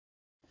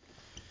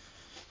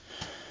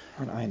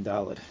We're on Ayin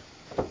Daled.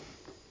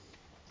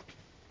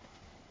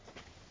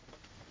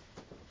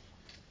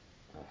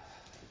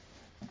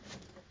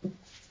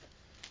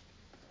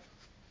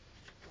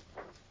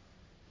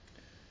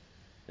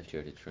 I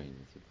shared a train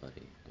with your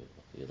buddy.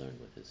 You learned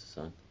with his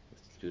son,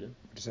 with Judah.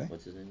 What'd you say?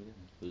 What's his name again?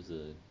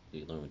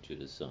 You learned with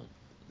Judah's son?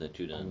 That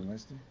Judah.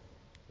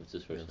 What's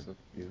his first name?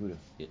 Yehuda.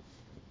 Yeah.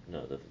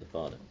 No, the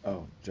father.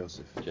 Oh,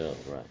 Joseph. Joe,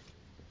 right.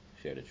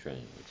 Shared a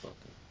train. We're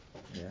talking.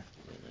 Yeah.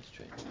 Yeah, nice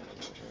train.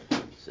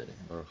 Sitting.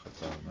 Okay,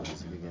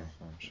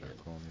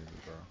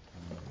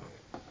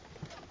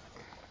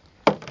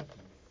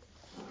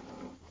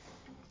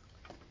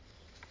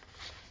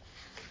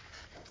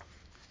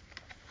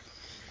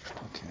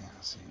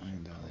 let's see.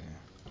 Ayin Daled here.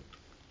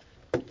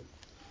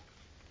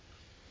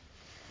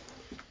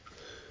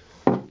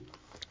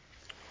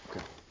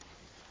 Okay.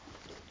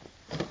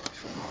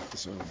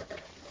 This over.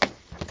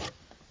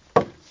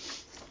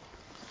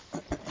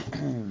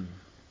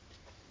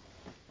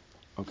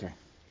 Okay.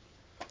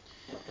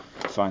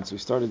 Fine. So we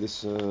started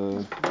this.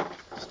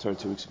 Started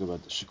 2 weeks ago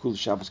about Shekul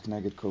Shabbos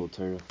Kneged Kol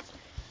Torah.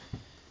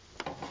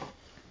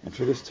 And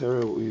for this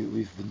Torah, what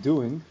we've been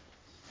doing,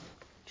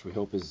 which we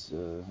hope is,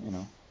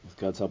 with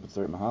God's help, a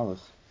third Mahalach,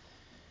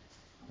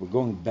 we're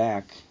going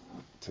back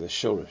to the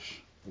Shorish.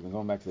 We've been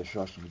going back to the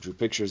Shorish. We drew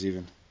pictures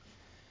even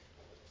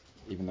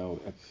though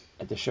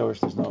at the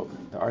Shorish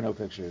there are no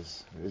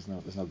pictures. There's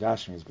no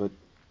Gashmis, but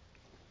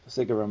for the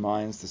sake of our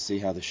minds, to see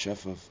how the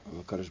Shef of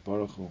HaKadosh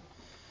Baruch Hu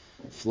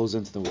flows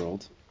into the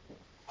world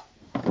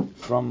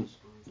from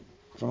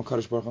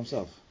HaKadosh Baruch Hu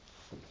himself.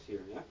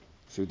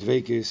 Through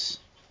Dveikis,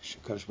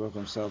 HaKadosh Baruch Hu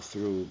himself,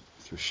 through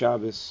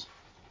Shabbos.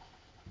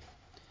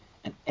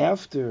 And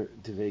after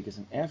Dveikis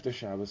and after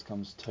Shabbos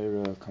comes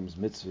Torah, comes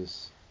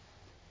mitzvahs.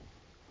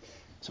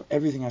 So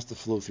everything has to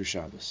flow through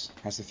Shabbos.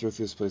 Has to flow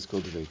through this place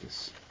called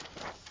Dveikis.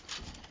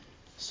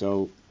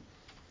 So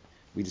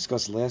we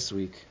discussed last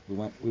week, we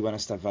went a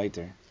step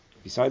weiter.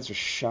 Besides for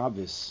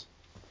Shabbos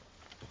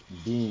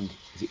being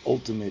the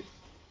ultimate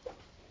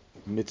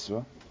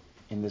mitzvah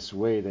in this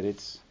way that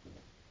it's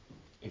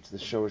the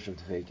shorish of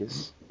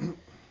Dveikis,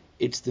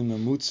 it's the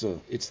memutza,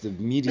 it's the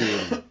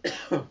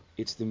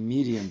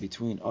medium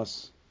between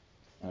us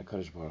and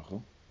HaKadosh Baruch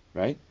Hu,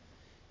 right?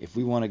 If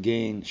we want to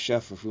gain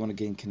shef, if we want to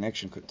gain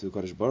connection to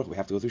HaKadosh Baruch Hu, we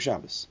have to go through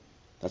Shabbos.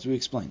 That's what we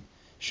explain.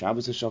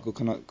 Shabbos is shakol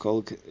connected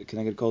kol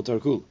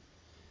tarkul,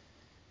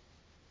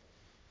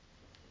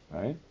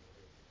 right?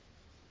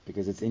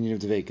 Because it's the Indian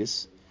of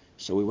Dveikis.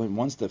 So we went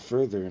one step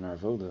further in our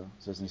Avoda,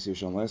 says Nisi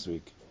Shalom last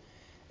week,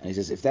 and he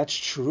says if that's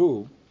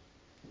true,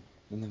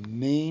 then the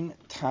main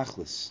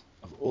tachlis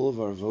of all of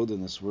our Avoda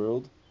in this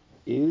world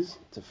is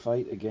to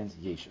fight against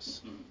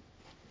Yeshus.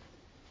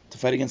 To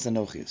fight against the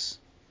Nochias.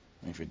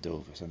 Waiting for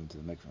Dove, I sent him to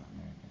the mikveh.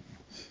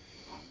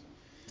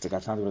 He's like, I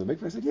got time to go to the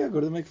mikveh? I said, yeah, go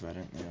to the mikveh. I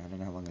don't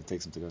know how long it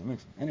takes him to go to the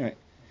mikveh. Anyway.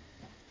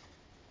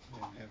 He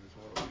didn't have his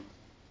water wings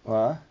on.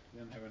 What? He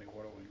didn't have any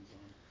water wings on.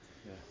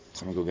 Yeah.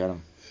 Someone go get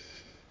him.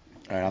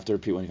 Alright, I'll have to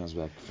repeat when he comes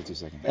back for 2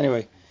 seconds.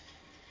 Anyway,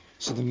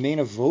 so the main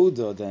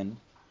avoda,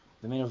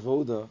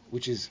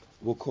 which is,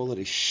 we'll call it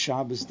a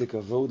Shabbos dik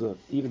avoda,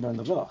 even during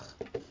the Vach.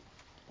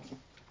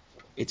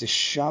 It's a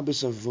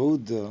Shabbos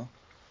avoda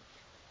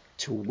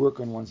to work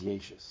on one's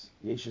Yeshus.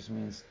 Yeshus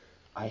means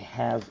I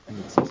have, and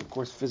it says, of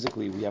course,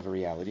 physically we have a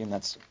reality, and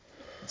it's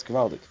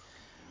gewaldic.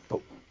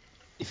 But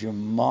if your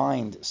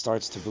mind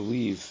starts to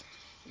believe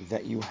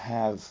that you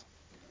have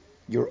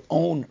your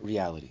own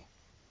reality,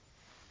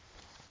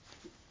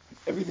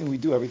 everything we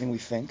do, everything we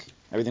think,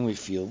 everything we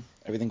feel,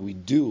 everything we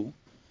do,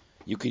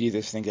 you could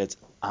either think that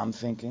I'm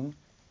thinking,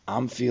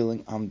 I'm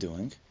feeling, I'm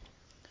doing.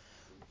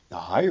 The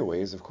higher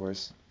way is, of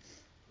course,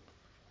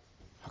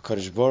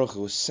 HaKadosh Baruch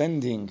Hu is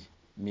sending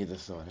me the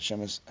thought.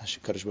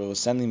 HaKadosh Baruch Hu is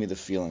sending me the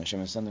feeling. Hashem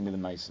is sending me the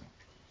ma'aseh.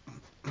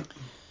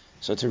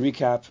 So to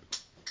recap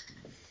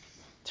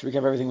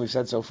everything we've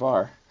said so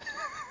far,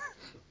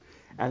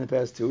 and the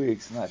past 2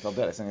 weeks, I felt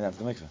bad. I sent you down to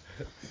the mikveh.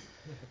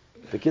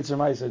 The kids from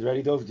ma'aseh,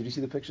 ready, Dov? Did you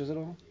see the pictures at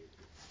all?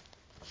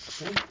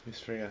 He's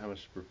figuring out how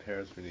much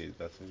repairs we need.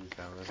 That's what he's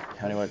telling us.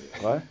 How many what?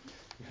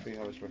 He's figuring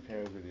out how much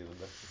repairs we need.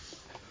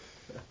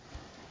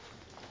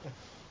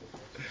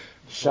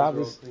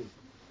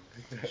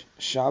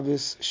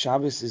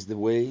 Shabbos is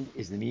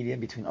the medium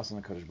between us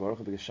and the Kadosh Baruch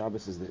Hu, because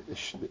Shabbos is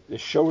the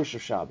shorish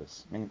of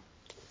Shabbos. I mean,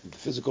 the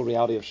physical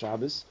reality of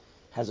Shabbos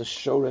has a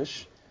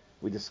shorish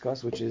we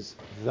discussed, which is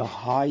the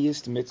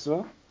highest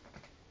mitzvah.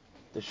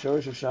 The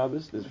shorish of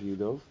Shabbos, this is for you,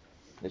 Dov.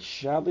 That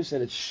Shabbos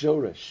at its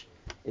shorish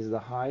is the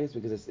highest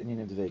because it's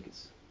Indian of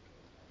Dveikis.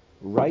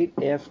 Right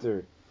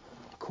after,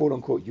 quote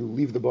unquote, you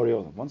leave the Borei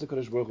Olam. Once the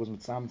Kadosh Baruch Hu was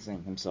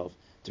mitzamtzing himself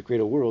to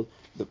create a world,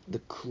 the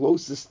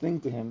closest thing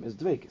to him is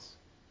Dveikis.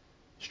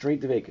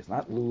 Straight Dveikis,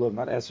 not lulav,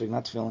 not esrog,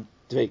 not tefillin,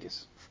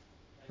 Dveikis.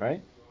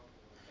 Right?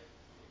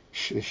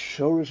 The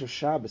shorish of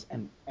Shabbos,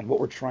 and what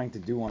we're trying to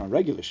do on a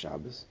regular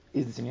Shabbos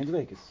is the Indian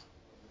Dveikis.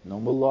 No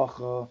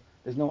malacha,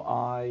 there's no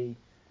eye,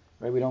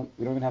 right? We don't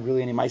even have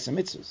really any ma'aseh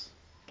mitzvahs,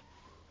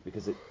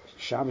 because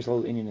Shabbos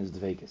all Indian is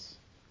Dveikis.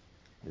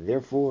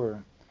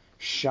 Therefore,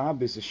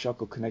 Shabbos is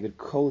shakol connected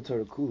kol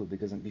Torah kula,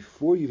 because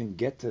before you even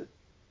get to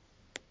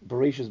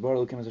Bereshis bara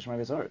Elokim es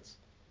Hashemayim v'haaretz,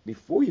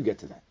 before you get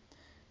to that,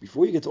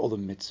 before you get to all the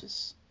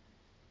mitzvahs,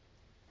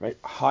 right?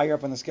 Higher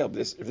up on the scale.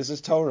 If this is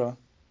Torah,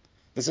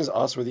 this is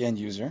us, we're the end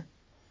user,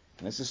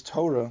 and this is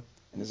Torah,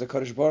 and this is a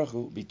Kadosh Baruch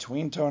Hu.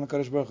 Between Torah and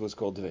Kadosh Baruch Hu is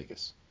called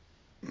Dveikus.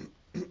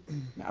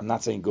 Now, I'm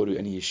not saying go to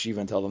any yeshiva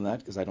and tell them that,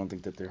 because I don't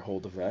think that they're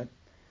hold of that.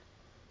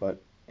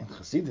 But in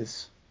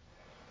Chassidus,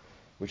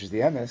 which is the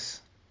emes,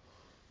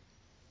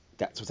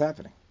 that's what's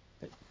happening.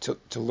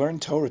 To learn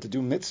Torah, to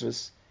do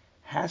mitzvahs,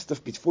 has to,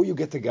 before you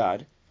get to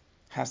God,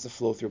 has to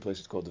flow through a place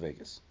that's called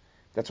Dveikus.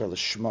 That's why the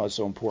Shema is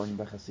so important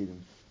by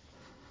Chassidim.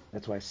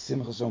 That's why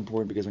Simcha is so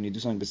important, because when you do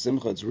something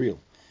b'Simcha, it's real.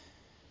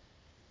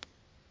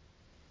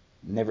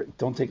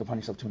 Don't take upon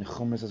yourself too many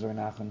chumras, as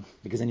Nachman,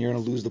 because then you're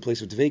going to lose the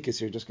place of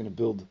Dveikus. You're just going to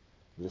build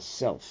the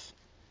self.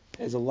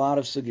 There's a lot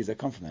of sugis that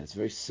come from that. It's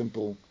very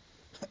simple.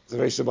 It's a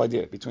very simple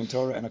idea. Between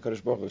Torah and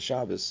HaKadosh Baruch Hu,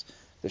 Shabbos,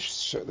 the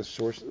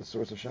source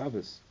of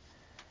Shabbos.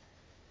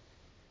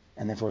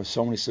 And therefore,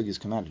 so many sugis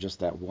come out of just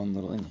that one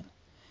little inyan.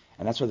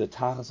 And that's why the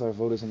tachlis of our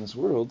avodas in this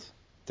world,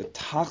 the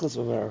tachlis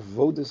of our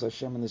avodas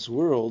Hashem in this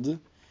world,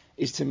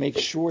 is to make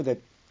sure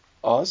that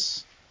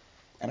us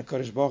and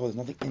HaKadosh Baruch Hu, there's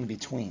nothing in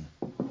between.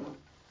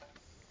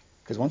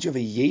 Because once you have a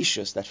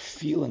yeshus, that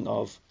feeling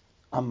of,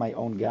 I'm my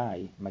own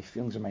guy, my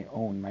feelings are my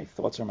own, my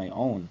thoughts are my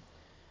own,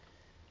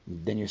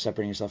 then you're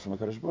separating yourself from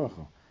HaKadosh Baruch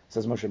Hu. It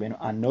says Moshe Rabbeinu,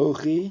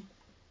 Anochi,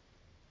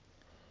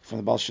 from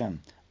the Baal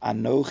Shem,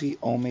 Anochi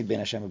omed ben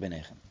Hashem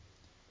u'benechem.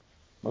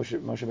 Moshe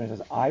Rabbeinu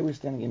says, I was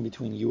standing in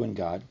between you and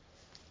God.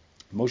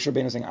 Moshe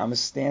Rabbeinu is saying, I'm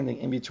standing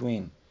in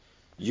between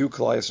you,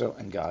 Klal Yisrael,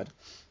 and God,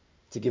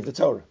 to give the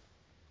Torah.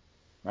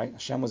 Right?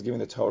 Hashem was giving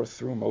the Torah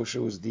through Moshe,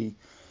 who was the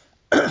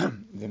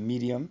the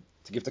medium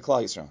to give to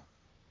Klal Yisrael.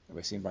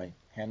 Everybody seen my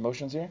hand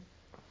motions here?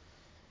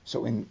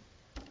 So in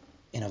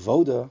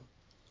Avoda,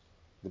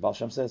 the Baal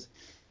Shem says,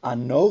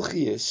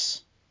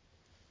 Anochius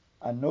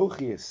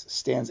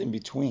stands in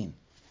between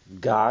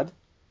God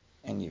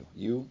and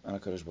you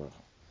and HaKadosh Baruch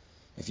Hu.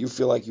 If you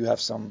feel like you have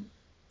some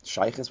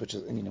shaykhis, which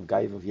is in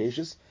Gaiv of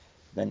Yeshus,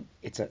 then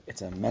it's a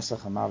Mesach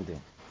HaMavdil.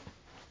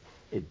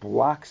 It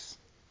blocks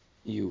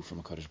you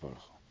from HaKadosh Baruch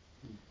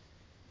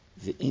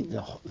Hu.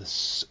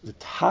 The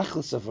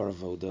tachlis of our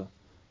avoda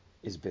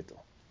is bittul.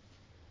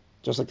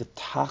 Just like the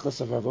tachlis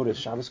of our avoda is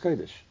Shabbos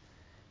Kodesh.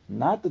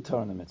 Not the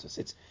Torah and the mitzvahs.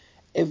 It's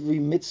every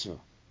mitzvah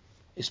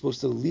is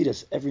supposed to lead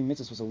us, every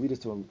mitzvah is supposed to lead us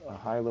to a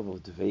higher level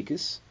of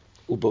Dveikus,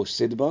 Ubo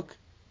Sidbak.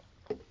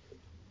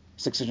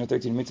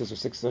 613 mitzvahs or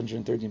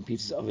 613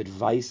 pieces of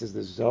advice is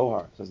the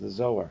Zohar. Says the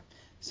Zohar.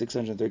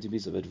 613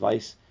 pieces of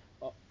advice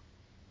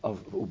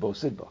of Ubo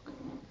Sidbak.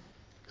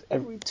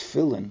 Every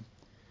tefillin,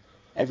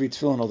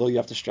 although you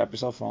have to strap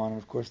yourself on,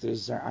 and of course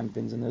there's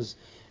anpins and there's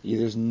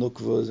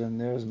nukvas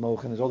and there's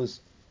moch and there's all this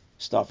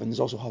stuff, and there's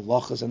also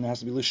halachas and there has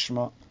to be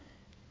lishma.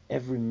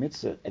 Every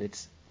mitzvah at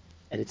its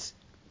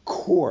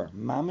core,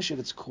 mamish at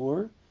its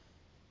core,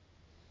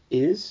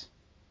 is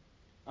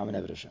I'm an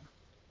Eved Hashem.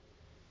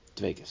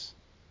 Dveikus.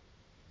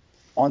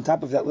 On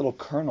top of that little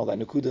kernel, that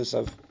nukudas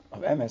of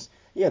emes,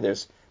 yeah,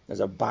 there's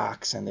a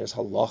box and there's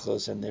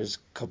halachas and there's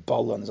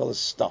kabbalah and there's all this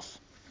stuff.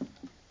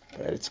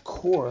 But at its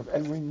core of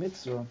every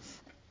mitzvah,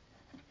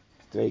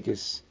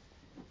 Dveikus,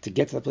 to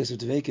get to the place of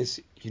Dveikus,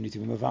 you need to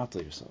be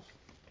mevatel yourself.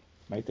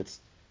 Right? That's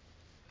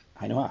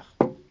Hainuach.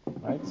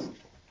 Right? Does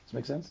this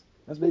make sense?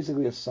 That's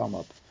basically a sum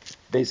up.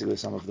 Basically a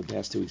sum of the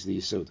past 2 weeks of the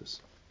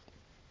Yisodas.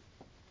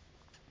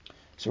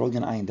 So we're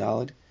going to Ayin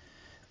Daled.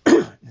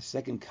 The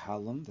second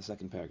column, the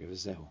second paragraph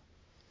is Zehu.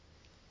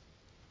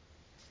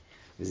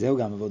 Zehu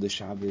gam avodah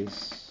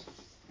Shabbos.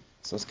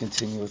 So let's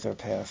continue with our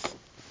path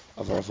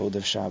of our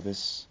avodah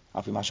Shabbos.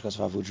 Afi mashkas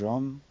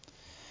v'avudrom.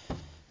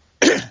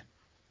 The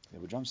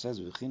Avudrom says,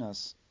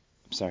 "V'chinas."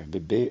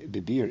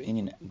 Bebir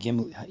inyan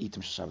gimel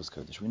ha'itim Shabbos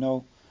Kodesh. We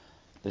know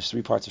there's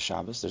 3 parts of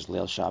Shabbos. There's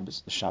Leil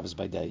Shabbos, the Shabbos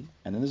by day,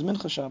 and then there's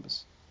Mincha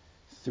Shabbos.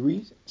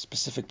 3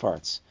 specific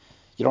parts.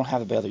 You don't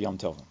have it by other Yom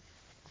Tovim.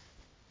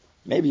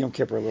 Maybe Yom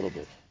Kippur a little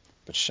bit,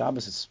 but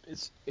Shabbos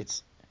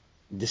it's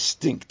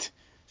distinct.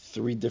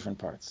 3 different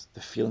parts.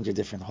 The feelings are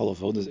different. The whole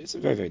of it's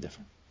very, very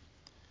different.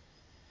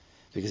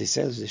 Because he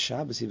says the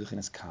Shabbos he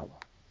bechinas kala.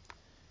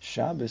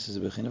 Shabbos is a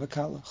bechin of a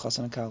kala,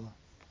 chasan a kala.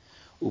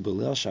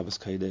 Ubelel Shabbos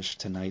Kodesh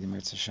tonight in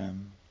Eretz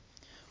Hashem.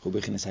 Hu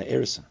bechinas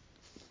ha'erison.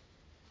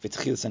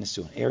 V'tchilas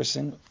ha'nisuin.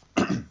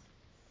 Erison,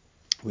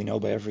 we know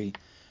by every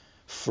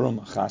frum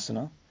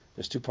chasana,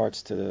 there's 2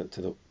 parts to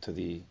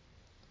the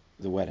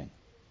wedding.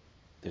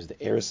 There's the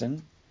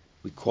erison,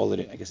 we call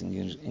it, I guess in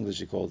English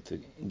you call it the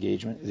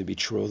engagement, the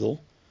betrothal,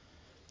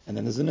 and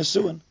then there's the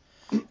nisuin.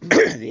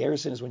 The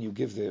erison is when you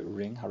give the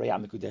ring, harei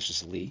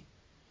amikudeshes li.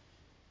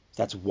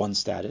 That's one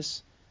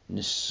status.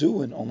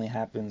 Nisuin only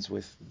happens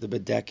with the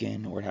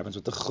bedekin, or it happens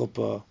with the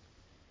chuppah.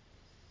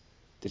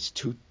 There's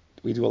 2.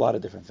 We do a lot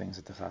of different things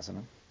at the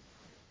chasana.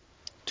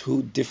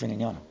 2 different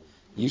inyanim.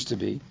 Used to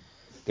be,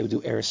 they would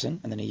do erison,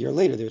 and then a year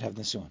later they would have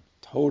nisuin.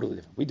 Totally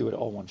different. We do it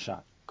all one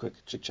shot, quick,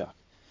 chick-chock.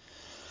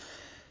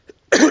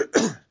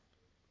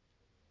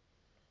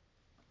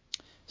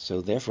 So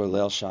therefore,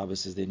 Leil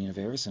Shabbos is the Indian of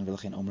Eris, and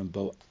V'lechein Omrim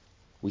Bo.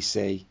 We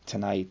say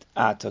tonight,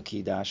 Ata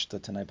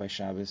Kidashta, tonight by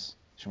Shabbos,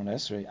 Shemona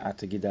Esrei,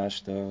 Ata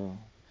Kidashta,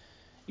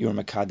 Yor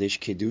Makadesh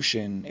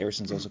Kedushin.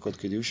 Eris is also called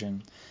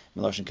Kedushin.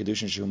 Meloshin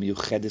Kedushin Shu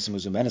Miyuchedes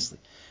Muzumenesli.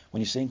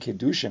 When you're saying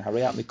Kedushin,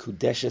 Harayat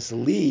Mikudeshes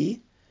Li,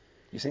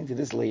 you're saying to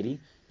this lady,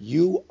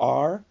 you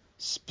are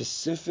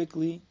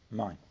specifically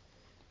mine.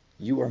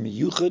 You are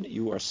miyuchad,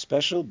 you are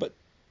special, but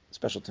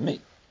special to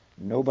me,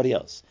 nobody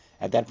else.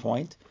 At that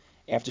point,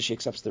 after she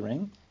accepts the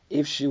ring,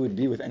 if she would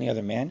be with any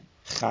other man,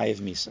 chayiv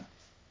misa.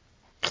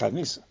 Chayiv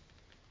misa.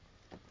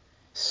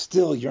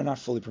 Still, you're not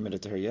fully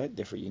permitted to her yet,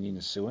 therefore you need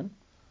a suin.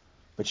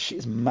 But she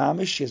is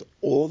mamish, she has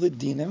all the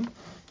dinim.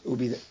 It would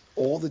be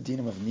all the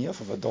dinim of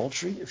niyaf, of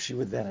adultery, if she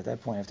would then, at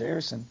that point, after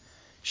Erison,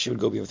 she would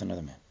go be with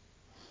another man.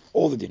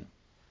 All the dinim.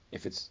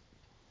 If it's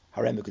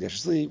harem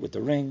mekudesh li, with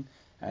the ring,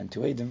 and two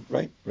edim,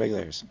 right?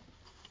 Regular Erison.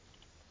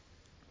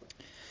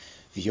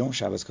 V'yom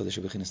Shabbos Kodesh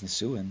u'bechinas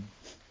Nisuin.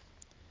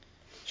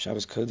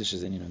 Shabbos Kodesh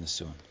is in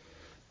Nisuin.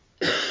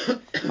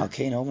 Al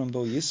kein omrim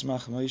bo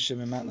yismach Moshe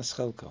mematnas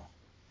chelko.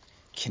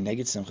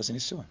 Keneged simchas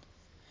Nisuin.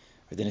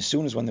 The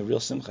Nisuin is when the real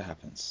simcha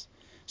happens.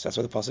 So that's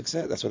what the pasuk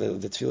says. That's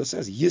what the tefillah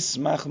says.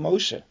 Yismach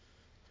Moshe.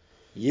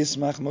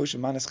 Yismach Moshe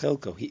manas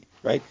chelko.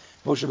 Right?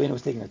 Moshe Rabbeinu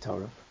was taking the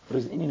Torah, but it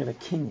was an Indian of a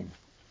kinyan.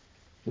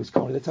 He was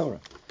kona the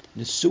Torah.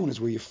 Nisuin is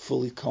where you're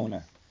fully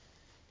kona.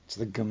 It's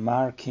the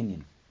gemar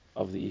kinyan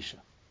of the isha.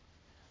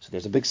 So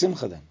there's a big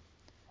simcha then.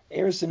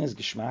 Erison is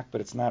geschmack,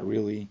 but it's not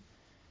really,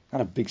 not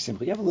a big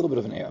simcha. You have a little bit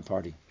of a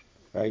party,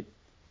 right?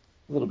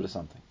 A little bit of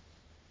something.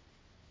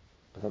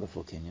 But not the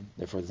full kinyan.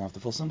 Therefore, it's not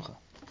the full simcha.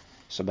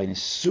 So by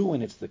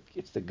Nisuin, it's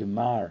the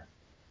gemar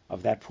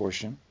of that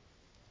portion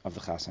of the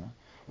chasana.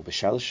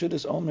 Ubeshal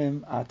shudas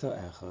omrim ata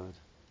echad.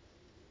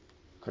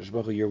 Kadosh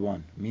Baruch Hu, you're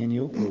one. Me and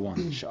you, we're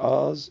one.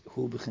 Sha'az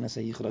hu b'chinas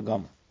hayichud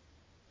agama.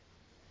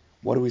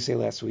 What did we say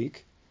last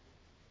week?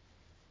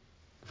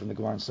 From the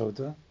Gemara in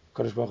Sota.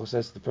 Kadosh Baruch Hu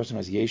says to the person who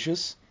has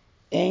Yeshus,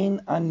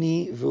 Ein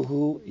ani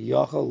v'hu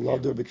yachal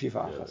ladur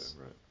b'kfifa achas.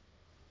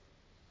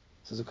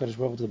 Says the Kadosh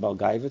Baruch Hu to the Baal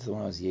Gaiva, to the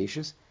one who has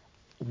Yeshus,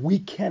 we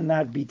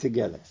cannot be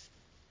together.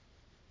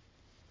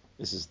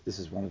 This is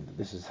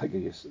like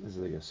a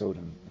Sota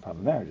in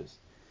problem marriages.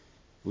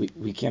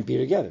 We can't be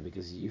together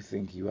because you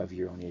think you have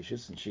your own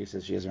Yeshus and she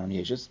says she has her own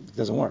Yeshus. It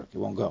doesn't work. It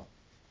won't go.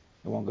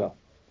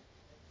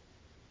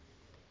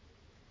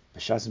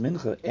 B'shas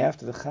mincha,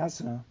 after the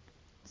chasana,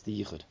 it's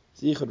the yichud.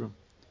 It's the yichud room.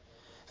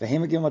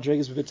 V'hemagim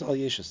madregas b'bittul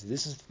Yeshus.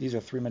 These are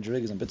three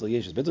madregas in bittul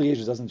Yeshus. Bittul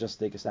Yeshus doesn't just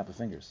take a snap of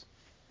fingers.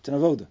 It's an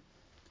avoda,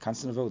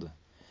 constant avoda.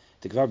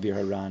 The Gvar Bir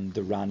Haran,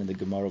 the Ran in the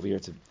Gemara over here,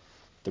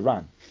 the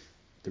Ran,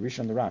 the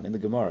Rishon, the Ran in the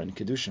Gemara in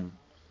Kedushin.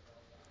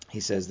 He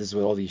says this is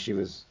what all the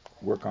yeshivas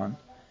work on.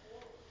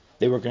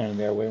 They work on it in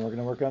their way, and we're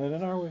going to work on it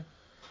in our way.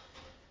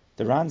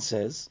 The Ran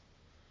says,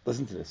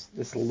 listen to this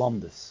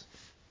lumdus.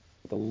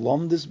 The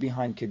lumdus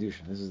behind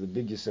Kedushin. This is the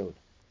big yesod.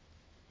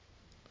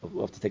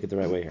 We'll have to take it the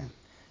right way here.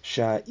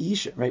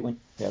 Sha'ish, right when,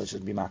 let's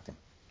just be maktim.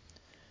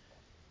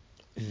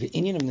 The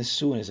inyan of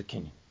Nisuin is a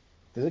kinyan.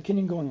 There's a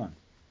kinyan going on.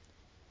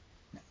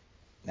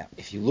 Now,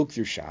 if you look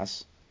through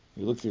Shas,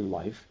 you look through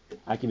life,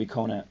 I could be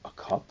kona a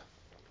cup,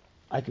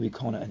 I could be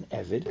kona an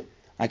evid,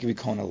 I could be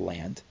kona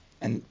land,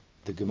 and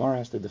the Gemara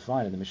has to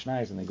define it, the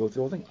Mishnayos, and they go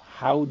through the whole thing.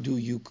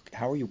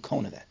 How are you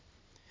kona that?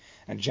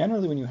 And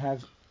generally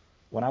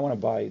when I want to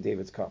buy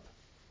David's cup,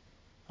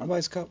 I want to buy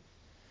his cup.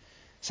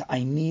 So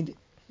I need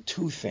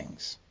two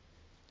things.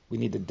 We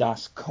need the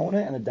das kona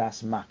and the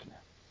das makna.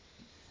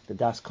 The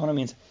das kona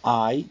means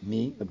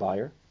me, the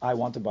buyer, I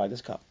want to buy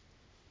this cup.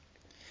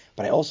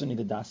 But I also need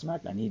the das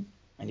makna.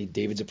 I need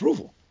David's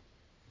approval.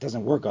 It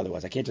doesn't work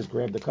otherwise. I can't just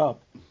grab the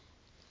cup,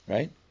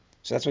 right?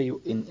 So that's why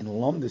in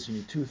Lumdus you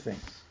need two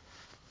things.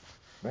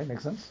 Right?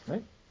 Makes sense?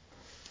 Right?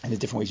 And there's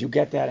different ways you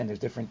get that, and there's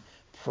different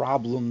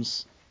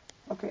problems.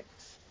 Okay.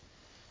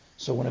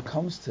 So when it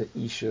comes to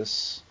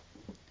Ishus,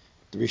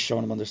 the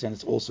Rishonim understand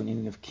it's also an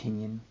inyan of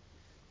kinyan.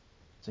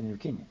 It's an inyan of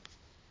kinyan.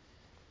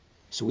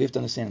 So we have to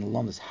understand in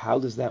Lumdus, how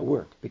does that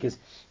work? Because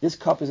this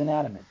cup is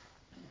inanimate.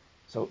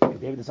 So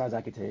if David decides I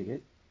could take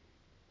it,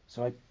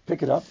 so I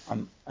pick it up,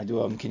 I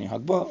do a kinyan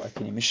hagbah, a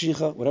kinyan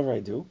meshicha, whatever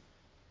I do,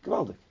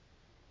 gewaldik.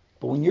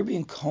 But when you're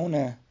being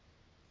kona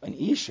an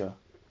Isha,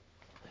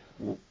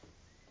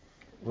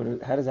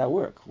 how does that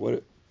work?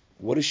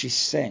 What is she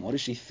saying? What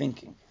is she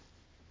thinking?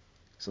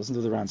 So listen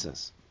to what the Ran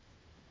says.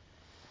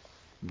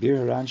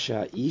 Bir Ran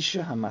Isha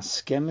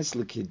hamaskemes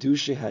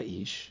lekidushe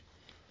ha'ish.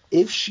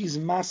 If she's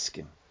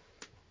maskim,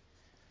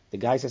 the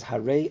guy says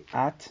Harei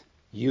at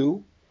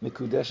you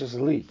mikudeshes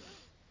li,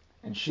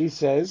 and she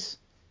says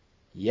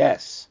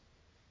yes,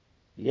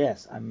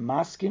 I'm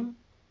maskim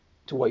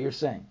to what you're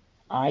saying.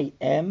 I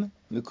am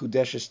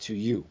mikudeshes to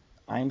you.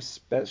 I'm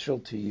special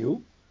to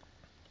you.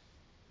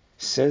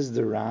 Says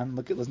the Ran,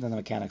 listen to the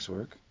mechanics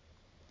work.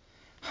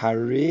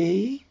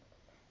 Harei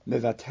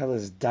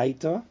mevateles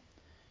daita.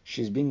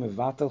 She's being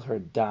mevatel her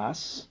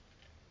das.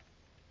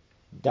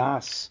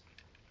 Das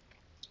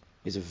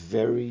is a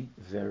very,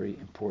 very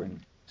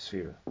important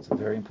sphere. It's a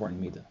very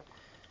important midah.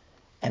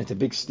 And it's a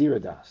big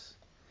stira das.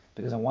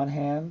 Because on one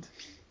hand,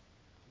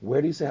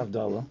 where do you say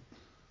Havdalah?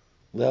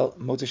 Leil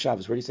Motzei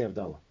Shabbos, where do you say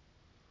Havdalah?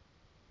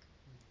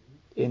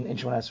 In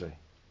Shemon Esrei.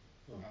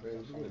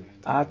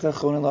 Ata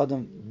Chonin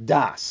L'Adam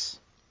Das.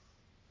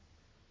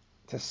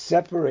 To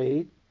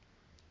separate,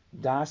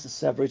 Das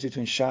separates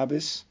between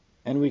Shabbos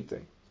and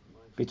weekday.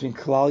 Between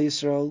Klal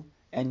Yisrael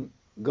and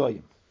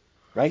Goyim.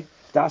 Right?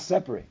 Das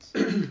separates.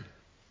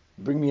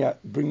 Bring me a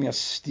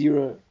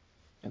stira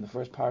in the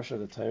first parsha of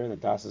the Torah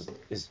that Das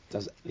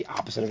does the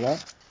opposite of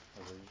that.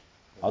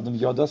 Adam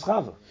Yodas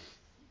Chava.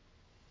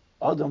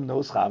 Adam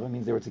knows Chava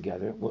means they were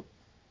together. Well,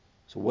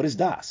 so what is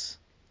Das?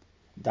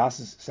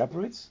 Das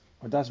separates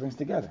or Das brings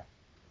together?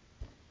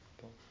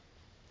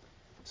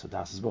 So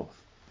Das is both.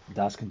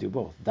 Das can do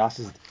both. Das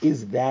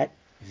is that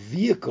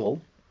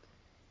vehicle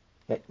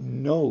that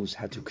knows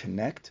how to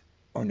connect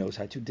or knows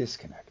how to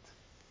disconnect.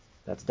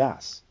 That's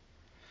Das.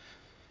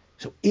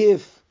 So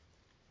if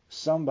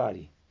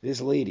somebody,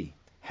 this lady,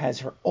 has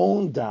her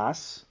own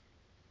Das,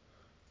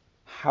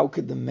 how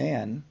could the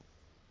man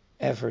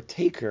ever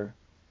take her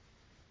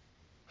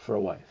for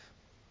a wife?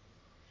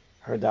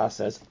 Her Das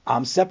says,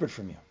 I'm separate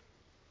from you.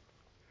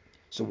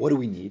 So what do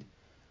we need?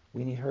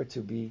 We need her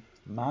to be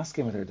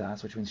masking with her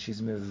Das, which means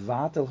she's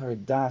mevatel her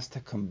Das to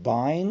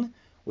combine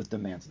with the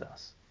man's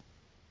Das.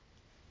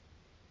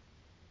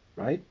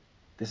 Right?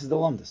 This is the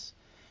lumdus.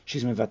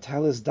 She's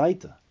mevatel his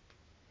daita,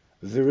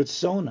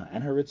 viritzona,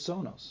 and her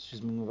ritzonos.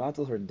 She's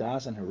mevatel her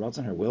Das and her rotz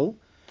and her will.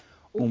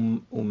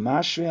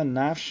 Umashria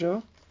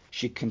nafsha,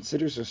 she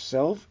considers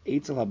herself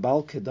eitzel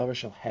habal kedavar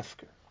shel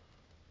hefker.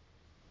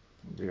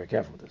 Be very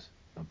careful with this.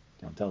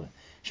 Don't tell her.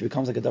 She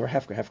becomes like a davar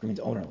hefker. Hefker means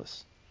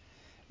ownerless.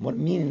 What it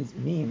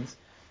means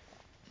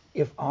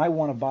if I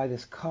want to buy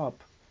this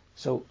cup,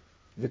 so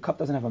the cup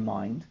doesn't have a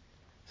mind,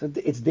 so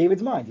it's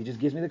David's mind. He just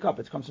gives me the cup.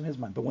 It comes from his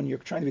mind. But when you're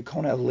trying to be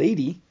kona a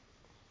lady,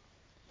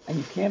 and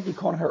you can't be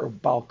kona her or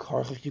bal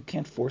karchach, you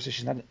can't force her.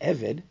 She's not an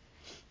eved.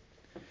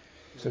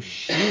 So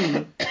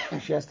she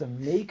has to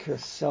make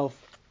herself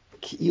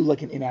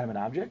like an inanimate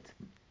object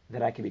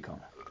that I can be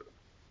kona.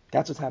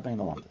 That's what's happening in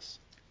the Landis.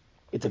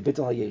 It's a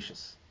bittul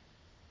hayeshus.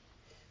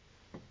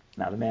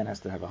 Now the man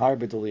has to have a higher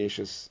bittul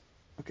hayeshus.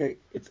 Okay,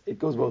 it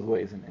goes both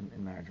ways in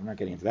marriage. We're not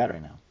getting into that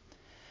right now.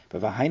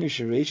 But v'hainu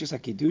shereishus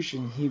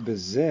hakidushin hi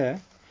bezeh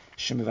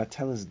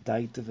shemivatelas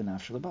daita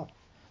v'nafshel habal.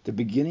 The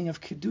beginning of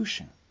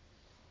kiddushin,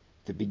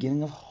 the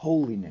beginning of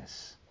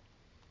holiness,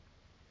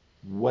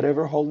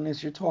 whatever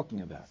holiness you're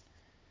talking about.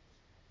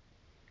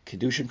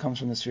 Kiddushin comes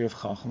from the sphere of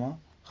chachma.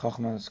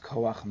 Chachma's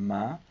koach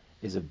ma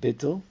is a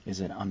bittul,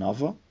 is an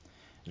anava.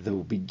 The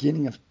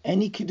beginning of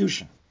any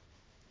kiddushin.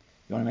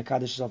 You want to make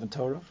kaddish yourself in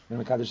Torah? You want to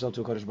make kaddish yourself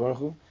to a Kadosh Baruch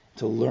Hu?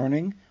 To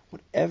learning,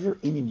 whatever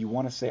inyan you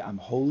want to say I'm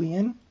holy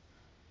in,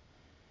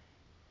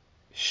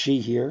 she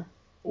here,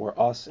 or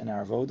us in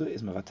our avoda,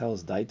 is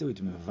mevatel's daito,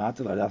 it's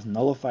mevatel, that's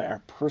nullify our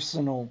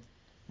personal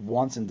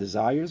wants and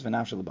desires,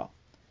 v'nafshel the Baal.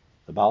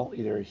 The Baal,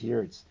 either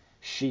here it's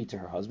she to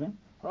her husband,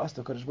 or us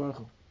to Kadosh Baruch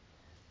Hu.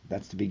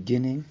 That's the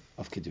beginning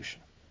of Kedusha.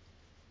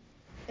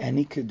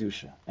 Any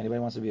Kedusha. Anybody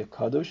wants to be a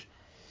Kadosh?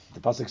 The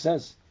Pasuk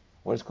says,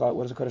 what does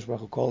the Kadosh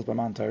Baruch Hu call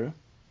B'man Torah?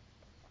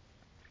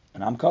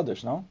 And I'm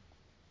Kadosh, no?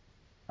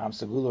 I'm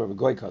Segula or a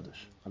Goy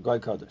Kadosh. A Goy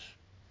Kadosh.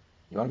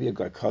 You want to be a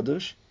Goy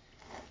Kadosh?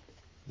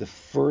 The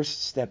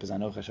first step is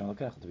Anochi Hashem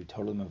Elokecha, to be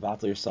totally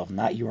mevatel yourself.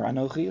 Not your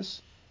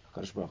Anochius,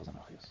 Kadosh Baruch Hu's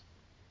Anochius.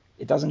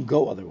 It doesn't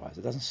go otherwise.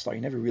 It doesn't start.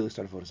 You never really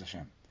start Avodas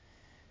Hashem.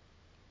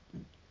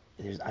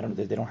 They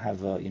don't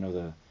have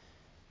the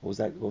what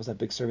was that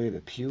big survey?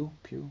 The Pew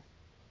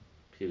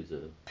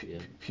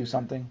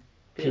something.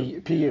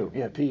 Pew. PU,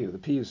 yeah, PU, the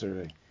PU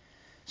survey.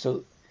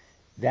 So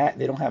that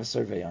they don't have a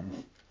survey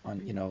on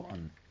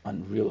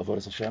real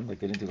Avodas Hashem. Like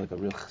they didn't do like a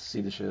real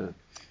Chassidish,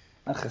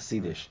 not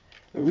Chassidish,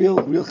 a real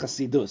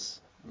Chassidus.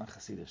 Not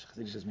Chassidish.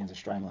 Chassidish just means a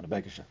streimel and a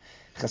bekisha.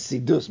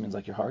 Chassidus means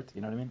like your heart.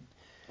 You know what I mean?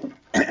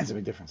 It's a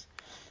big difference.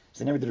 So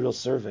they never did a real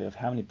survey of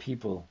how many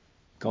people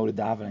go to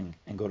davening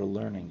and go to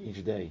learning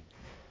each day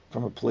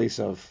from a place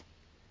of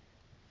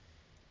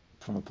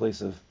a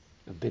bittul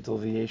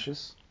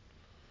v'yeshus.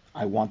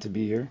 I want to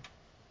be here.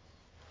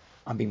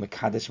 I'm being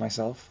mekadesh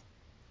myself.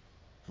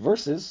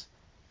 Versus,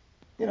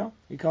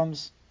 he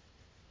comes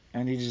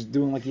and he's just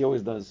doing like he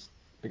always does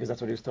because that's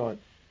what he was taught.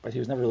 But he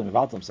was never really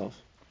mevatel himself.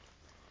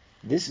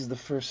 This is the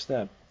first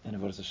step in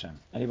Avodas Hashem.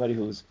 Anybody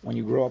when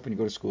you grow up and you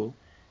go to school,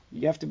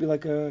 you have to be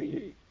like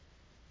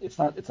it's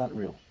not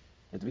real.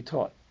 You have to be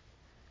taught.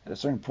 At a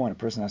certain point, a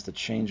person has to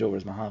change over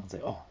his mahal and say,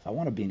 if I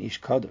want to be an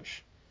ish kadosh,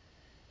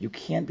 you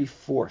can't be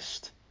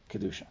forced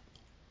kedusha.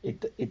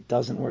 It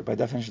doesn't work. By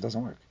definition, it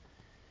doesn't work.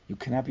 You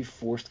cannot be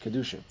forced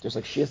kedusha. Just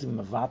like she has to be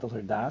mevatel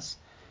her das,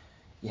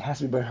 it has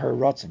to be by her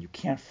ratzon. You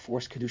can't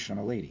force kedusha on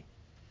a lady.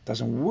 It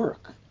doesn't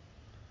work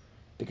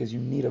because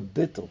you need a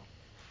bittul.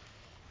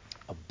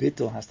 A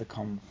bittul has to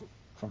come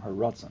from her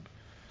ratzon,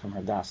 from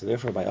her das. So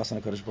therefore, by us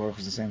and HaKadosh Baruch Hu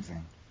is the same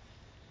thing.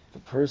 If a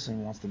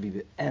person wants to be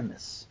the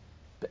emes,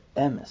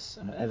 and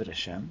an Eved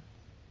Hashem,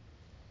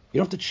 you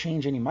don't have to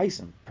change any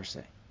meisim per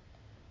se,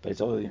 but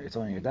it's all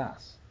in your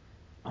das.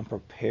 I'm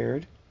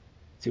prepared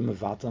to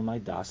mevatel my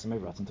das and my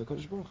ratzon to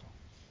Kadosh Baruch Hu.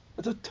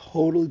 It's a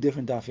totally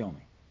different Daf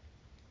Yomi.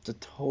 It's a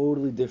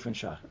totally different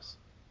Shachas.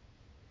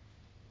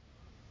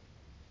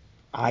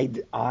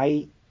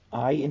 I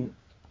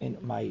in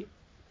my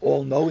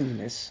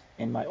all-knowingness,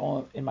 in my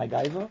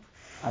gaiva,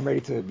 I'm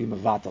ready to be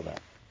mavatal that.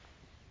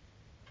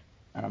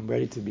 And I'm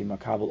ready to be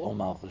makabel ol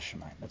malchus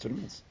shemayim. That's what it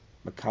means.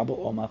 Makabel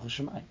ol malchus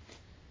shemayim.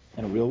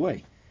 In a real way.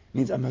 It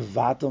means I'm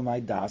mavatal my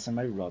das and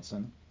my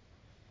rotzen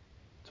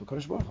to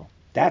Kodesh Baruch Hu.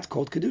 That's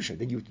called Kedusha.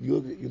 Then you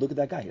look at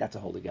that guy. That's a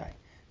holy guy.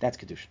 That's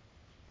Kedusha.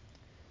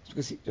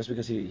 Just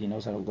because he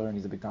knows how to learn,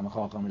 he's a big Talmid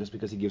Chacham, or just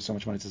because he gives so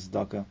much money to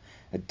tzedakah,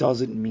 it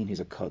doesn't mean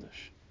he's a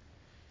Kodesh.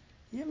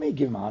 You may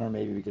give him honor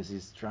maybe because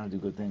he's trying to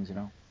do good things, you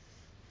know.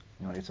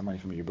 You want to get some money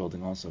from your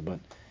building also, but it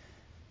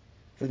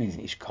doesn't mean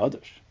he's Ish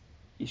Kodesh.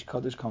 Ish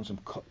Kodesh comes from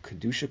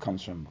Kedusha,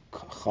 comes from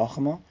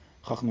Chachma.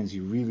 Chachma means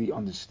you really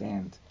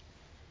understand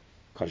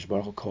Kodesh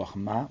Baruch Hu, Koach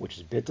Ma, which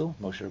is Bittul,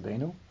 Moshe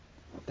Rabbeinu.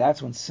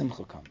 That's when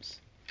Simcha comes.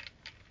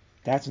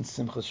 That's when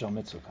Simcha Shel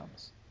Mitzvah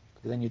comes.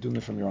 Because then you're doing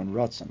it from your own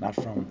ruts and not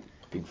from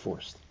being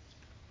forced.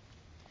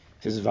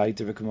 It says,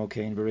 Vayiter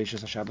v'kamokein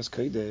b'reishas HaShabbos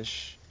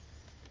Kodesh.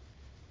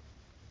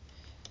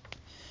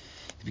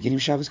 The beginning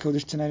of Shabbos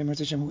Kodesh tonight, Emertz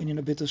Hashem, hu inyan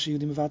abitul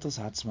sheyudim mevatel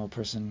hatzmo. A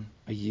person,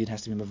 a yid,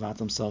 has to be mevatel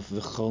himself.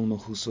 V'chol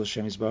mechuso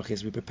Hashem Yisbarach, he has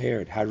to be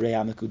prepared. Harei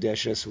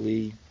amekudeshes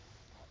li.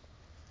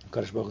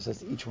 Kodesh Baruch Hu says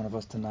to each one of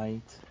us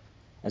tonight,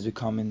 as we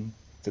come in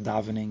to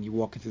davening, you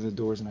walk in through the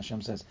doors, and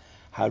Hashem says,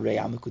 Harei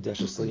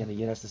amekudeshes li, and the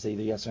yid has to say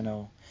either yes or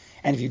no.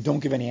 And if you don't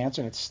give any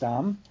answer and it's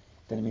stam,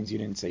 then it means you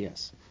didn't say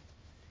yes.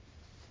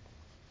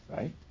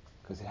 Right?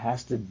 Because it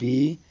has to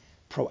be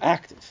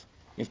proactive.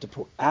 You have to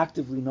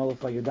proactively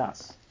nullify your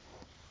das.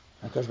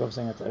 And Kodesh Baruch Hu is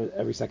saying that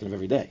every second of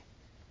every day.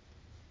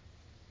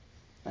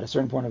 At a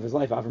certain point of his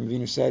life, Avram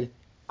Avinu said,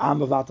 I'm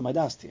mevatel my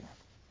das to you.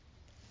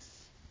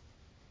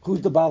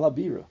 Who's the Baal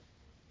HaBira?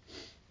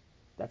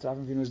 That's what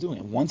Avram Avinu was doing.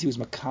 And once he was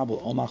makabel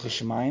ol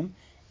malchus shemayim,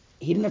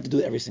 he didn't have to do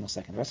it every single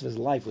second. The rest of his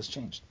life was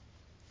changed.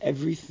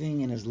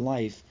 Everything in his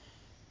life,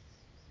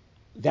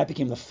 that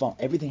became the funnel.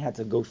 Everything had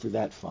to go through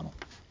that funnel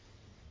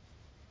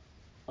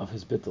of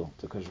his bittul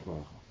to Kodesh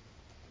Baruch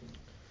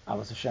Hu.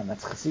 Avos Hashem,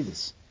 that's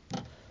Chassidus.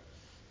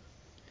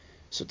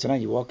 So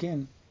tonight you walk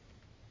in,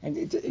 and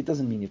it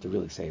doesn't mean you have to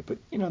really say it, but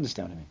you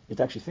understand what I mean. You have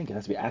to actually think. It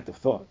has to be active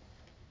thought.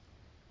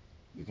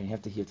 You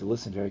have to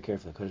listen very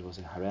carefully. Kodesh Baruch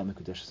Hu say, Harei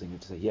Mekudesh, so you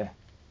have to say, yeah,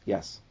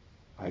 yes,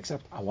 I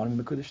accept. I want to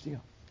be Mekudesh to you.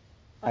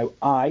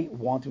 I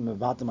want to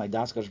mevatel my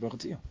das Kodesh Baruch Hu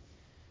to you.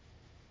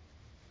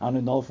 I want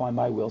to nullify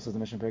my will, says the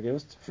Mishnah Perkei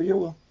Avos, for your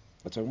will.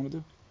 That's what I want to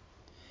do.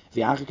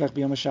 V'achikach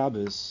b'yom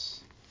HaShabbos.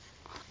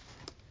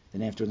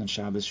 Then afterwards on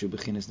Shabbos, Shu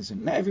B'chinas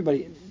Nisun. Now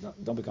everybody,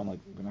 don't become like,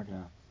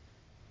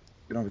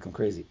 you don't become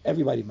crazy.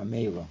 Everybody,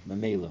 mamela,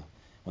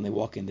 when they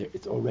walk in there,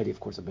 it's already, of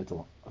course, a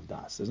bittul of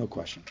das. There's no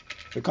question.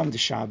 They're coming to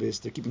Shabbos,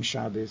 they're keeping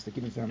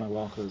thermal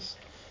halachas,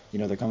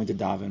 they're coming to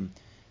daven.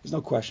 There's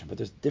no question, but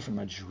there's different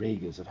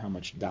madregas of how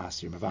much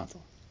das you're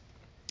mevatel.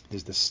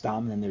 There's the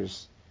stam, and then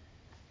there's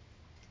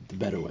the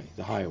better way,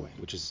 the higher way,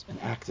 which is an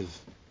active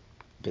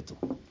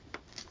bittul.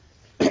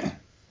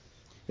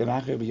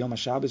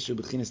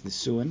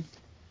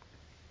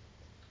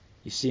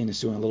 You see in the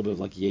Nisuin a little bit of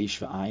like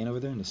Yesh V'ayin over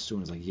there. And the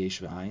Nisuin is like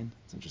Yesh V'ayin.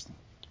 It's interesting.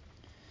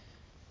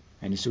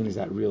 And Nisuin is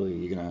that really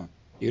you're gonna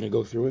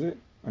go through with it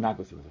or not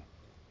go through with it.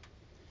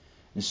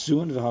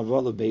 Nisuin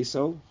v'hava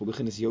lebeso hu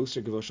b'chinas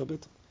yoser gevosha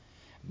bittul.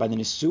 By the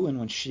Nisuin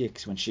when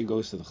she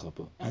goes to the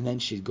chuppah and then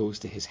she goes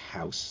to his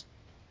house,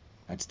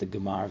 that's the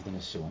gemar of the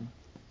Nisuin.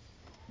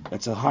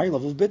 That's a higher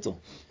level of bittul.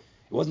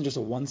 It wasn't just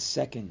a 1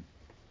 second.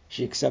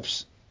 She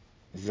accepts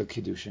the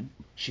kiddushin.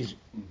 She's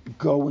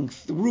going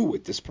through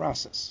with this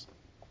process.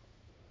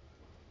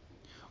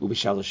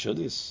 Ubishalosh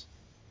Shudis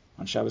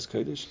on Shabbos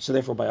Kodesh. So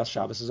therefore, by us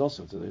Shabbos is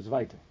also there's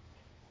Vayter.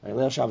 Right?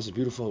 Leil Shabbos is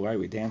beautiful, right?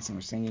 We're dancing,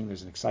 we're singing,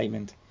 there's an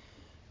excitement.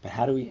 But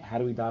how do we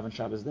daven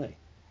Shabbos day?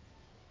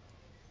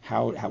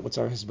 What's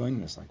our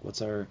hisbonenus like?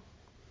 What's our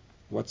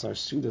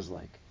sudas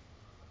like?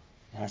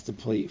 It has to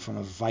play from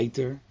a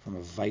Vayter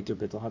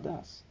Bittul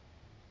Hadas.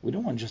 We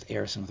don't want just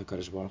Erison with the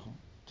Kodesh Baruch Hu,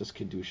 just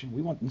Kiddushin.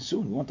 We want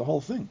Nisuin. We want the whole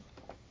thing.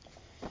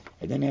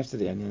 And then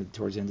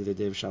towards the end of the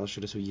day of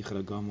Shalosh Shudis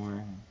Yichad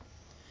Gamor.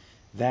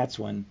 That's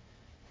when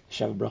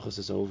Shabbat Brachos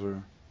is over,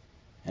 and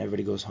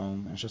everybody goes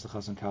home, and it's just the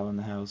Chas and Kala in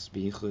the house,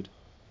 B'yichud.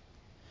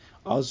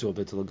 Also,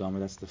 Bittul Gomer,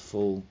 that's the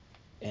full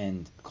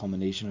end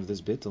culmination of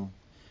this Bittul.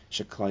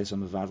 Sheklai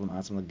Yisrael Mevadlim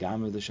Atzim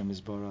L'Gamer L'Shem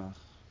Yisbarach.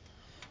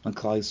 When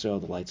Klal Yisrael,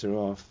 the lights are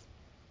off,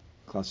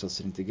 Klal Yisrael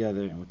sitting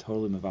together, and we're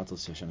totally Mevatel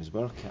L'Shem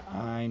Yisbarach,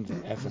 Ka'ayin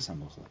V'efes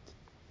HaMuchlat.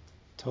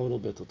 Total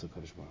Bittul to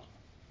Kodesh Baruch.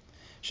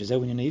 Shezeh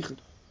when you're Yichud.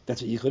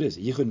 That's what Yichud is.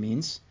 Yichud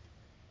means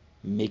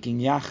making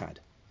Yachad.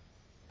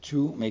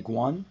 Two make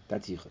one,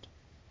 that's Yichud.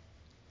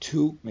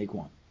 Two make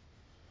one.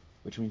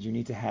 Which means you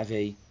need to have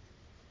a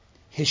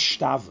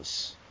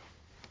Hishtavus.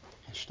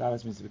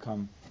 Hishtavus means to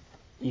become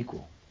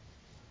equal.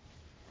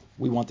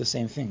 We want the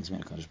same things,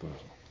 man, Kodesh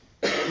Baruch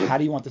Hu. How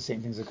do you want the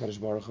same things as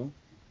Kodesh Baruch Hu?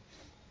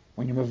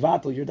 When you're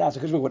mevatel, your das,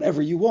 because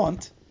whatever you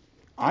want,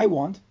 I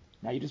want,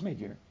 now you just made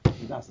your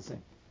das the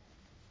same.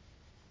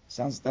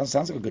 Sounds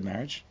like a good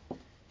marriage.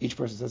 Each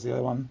person says to the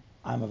other one,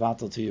 I'm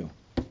avatal to you.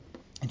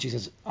 And she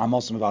says, I'm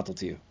also avatal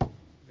to you.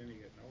 Then you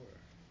get nowhere.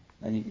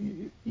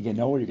 And you get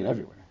nowhere, you get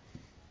everywhere.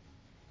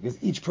 Because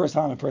each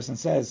time a person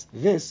says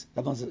this,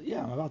 that one says,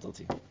 yeah, I'm avatal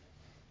to you.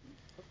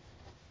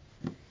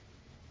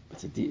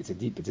 It's a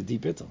deep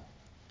bittul,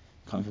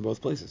 coming from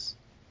both places.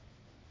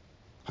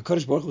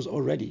 HaKadosh Baruch Hu was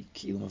already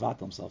ki'ilu mevatel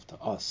himself to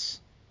us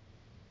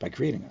by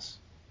creating us.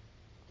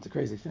 It's a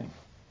crazy thing.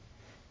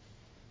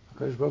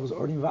 HaKadosh Baruch Hu was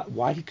already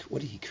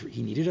mevatel.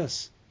 He needed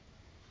us.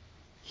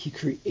 He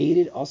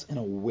created us in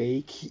a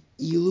way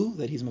ki'ilu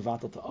that he's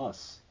mevatel to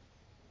us.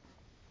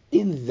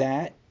 In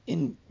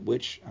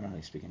which, I don't know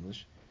how to speak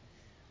English,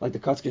 like the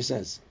Kotzker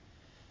says,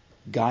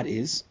 God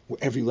is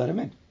wherever you let him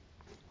in.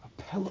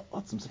 Apella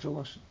otzim, such a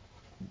lashon.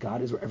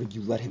 God is wherever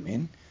you let him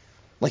in.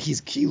 Like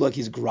he's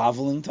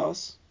groveling to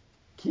us.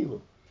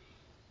 Kilu.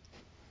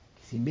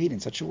 He made in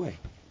such a way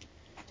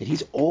that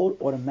he's all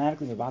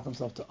automatically mevatel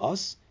himself to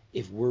us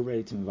if we're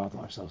ready to mevatel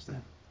ourselves to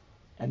him.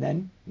 And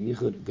then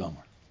yichud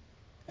gomer.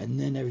 And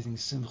then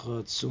everything's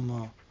simcha,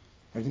 tzuma,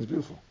 everything's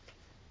beautiful.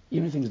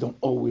 Even if things don't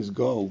always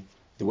go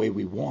the way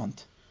we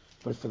want,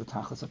 but for the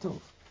tachlis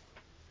hatov.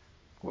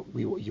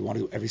 You want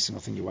to do every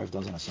single thing your wife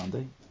does on a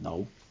Sunday?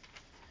 No.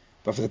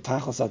 But for the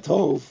tachlis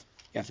hatov,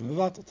 you have to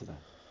mevatel to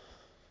that.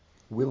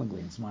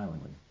 Willingly and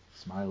smilingly.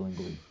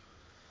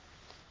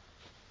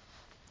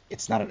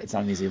 It's not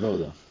an easy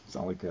avoda. It's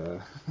not like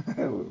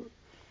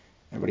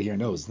everybody here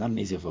knows it's not an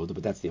easy avoda,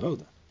 but that's the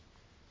avoda.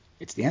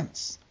 It's the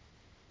emes.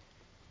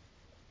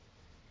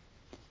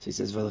 So he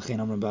says, "V'lechein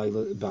amram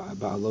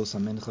ba'alos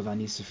ha'mincha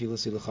v'ani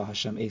sefilasi lecha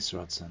Hashem eis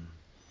ratzon."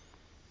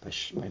 By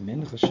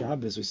mincha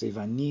Shabbos we say,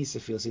 "V'ani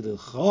sefilasi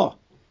lecha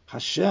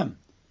Hashem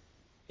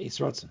eis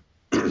ratzon."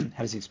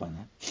 How does he explain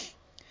that?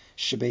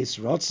 Shebeis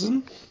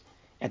ratzon,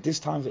 at this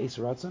time of eis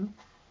ratzon,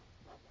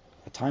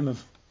 it's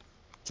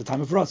a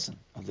time of ratzon,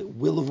 of the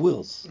will of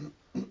wills.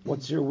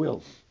 What's your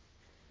will?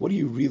 What do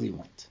you really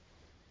want?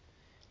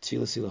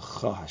 Tefilasi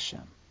lecha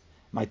Hashem.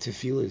 My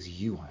tefillah is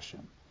you,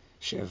 Hashem.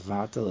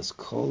 She'avatel es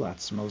kol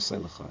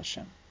atzmosai lecha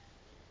Hashem.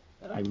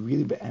 I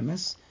really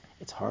be'emes,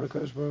 it's hard to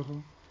Kadosh Baruch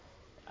Hu.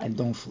 I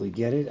don't fully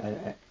get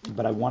it,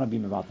 but I want to be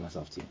mevatel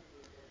myself to you.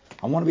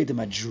 I want to be the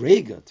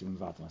madrega to be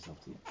mevatel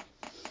myself to you.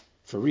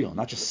 For real,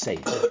 not just say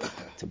it,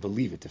 to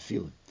believe it, to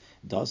feel it.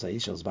 Das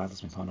ha'ishal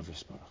zbatas mipanav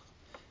v'sparach.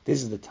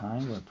 This is the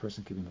time when a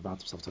person can be mevatel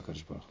himself to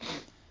Kadosh Baruch Hu.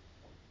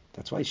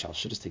 That's why Yishal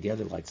Shidduch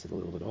together lights it a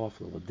little bit off,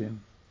 a little bit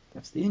dim.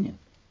 That's the inyan.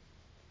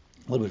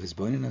 A little bit of his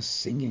boniness,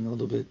 singing a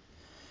little bit.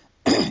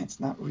 It's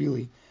not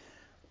really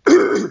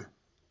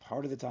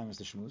part of the time is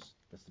the shmuz.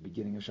 That's the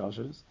beginning of Shal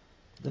Shidduch.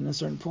 Then at a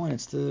certain point,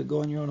 it's to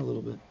go on your own a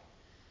little bit,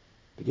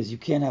 because you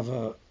can't have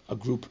a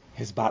group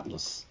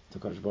hisbatlus to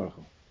Kadosh Baruch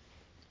Hu.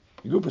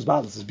 Your group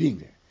hisbatlus is being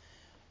there,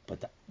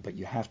 but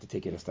you have to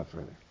take it a step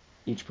further.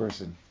 Each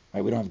person,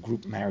 right? We don't have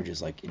group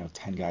marriages like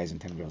 10 guys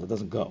and 10 girls. It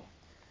doesn't go.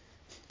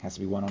 It has to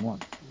be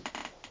one-on-one.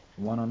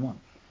 One-on-one.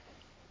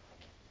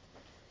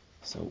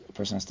 So a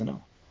person has to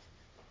know.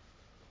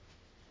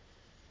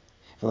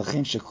 That's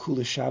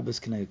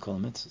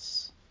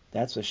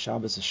why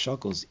Shabbos is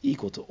shakos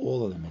equal to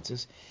all other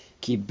mitzvahs.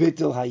 Ki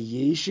bittul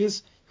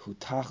hayeshis hu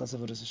tachlis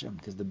avodas Hashem.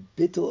 Because the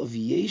bittul of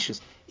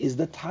yeshis is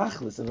the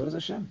tachlis of avodas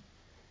Hashem.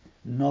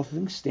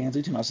 Nothing stands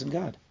between us and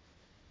God.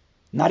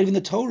 Not even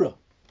the Torah.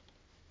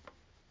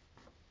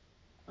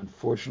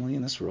 Unfortunately,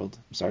 in this world,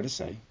 I'm sorry to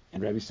say,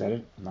 and Rebbe said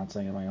it, I'm not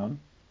saying it on my own,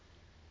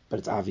 but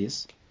it's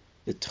obvious,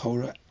 the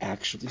Torah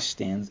actually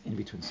stands in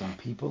between some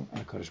people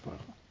and a Kodesh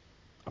Baruch Hu.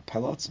 A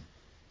pelotzim.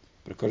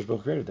 But a Kodesh Baruch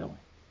Hu created that way.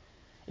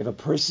 If a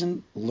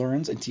person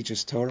learns and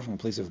teaches Torah from a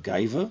place of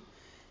gaiva,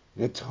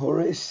 the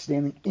Torah is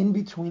standing in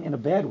between in a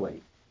bad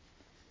way,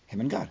 him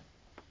and God.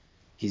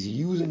 He's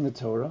using the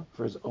Torah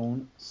for his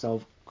own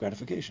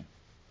self-gratification.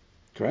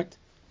 Correct?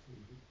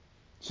 Mm-hmm.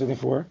 So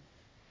therefore,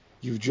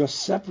 you've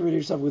just separated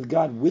yourself with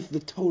God with the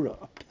Torah.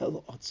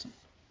 Apel otzim.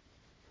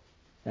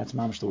 That's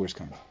mamash the worst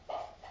kind.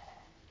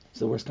 It's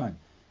the worst kind.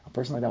 A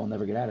person like that will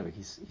never get out of it.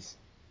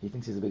 He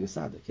thinks he's the biggest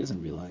tzaddik. He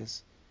doesn't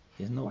realize.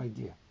 He has no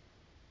idea.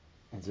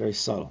 And it's very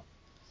subtle.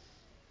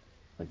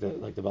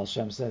 Like the Baal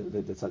Shem said,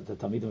 the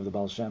Talmidim of the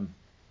Baal Shem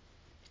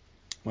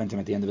went to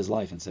him at the end of his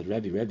life and said,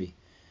 Rebbe,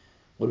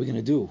 what are we going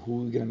to do? Who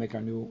are we going to make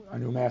our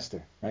new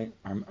master, right?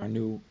 Our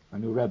new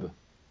Rebbe.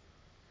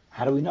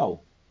 How do we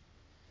know?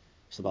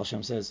 So the Baal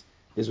Shem says,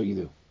 this is what you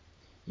do.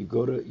 You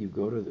go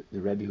to the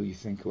Rebbe who you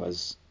think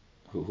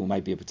who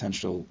might be a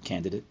potential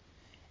candidate,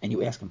 and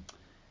you ask him,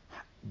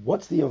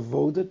 what's the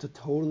avoda to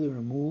totally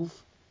remove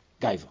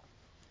gaiva,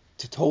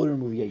 to totally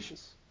remove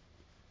yeshus?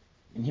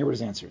 And here what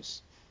his answer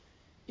is.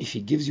 If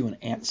he gives you an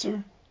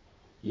answer,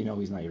 you know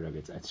he's not your Rebbe.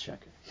 It's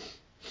sheker.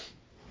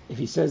 If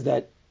he says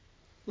that,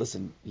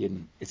 listen,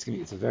 Yidden, it's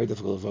a very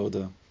difficult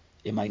avoda.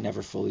 It might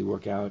never fully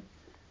work out.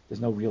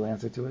 There's no real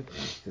answer to it,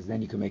 because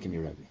then you can make him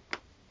your Rebbe.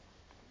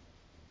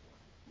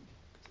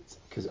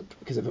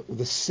 Because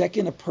the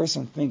second a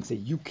person thinks that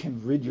you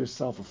can rid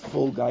yourself of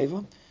full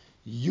gaiva,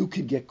 you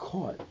could get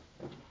caught,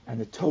 and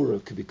the Torah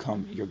could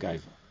become your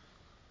gaiva.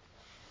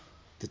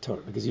 The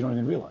Torah, because you don't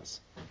even realize.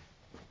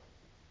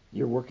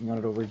 You're working on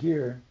it over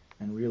here,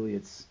 and really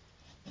it's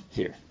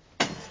here?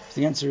 So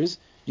the answer is,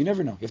 you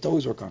never know. You have to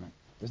always work on it.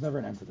 There's never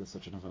an end to this,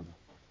 such an avoda.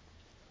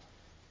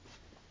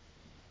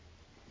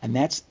 And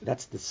that's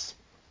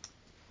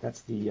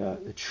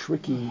the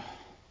tricky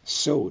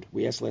sod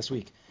we asked last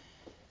week.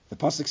 The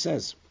pasuk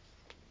says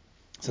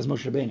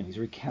Moshe Rabbeinu, he's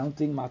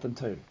recounting Matan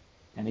Torah,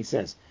 and he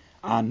says,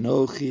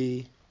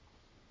 Anochi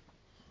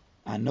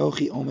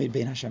omed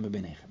ben Hashem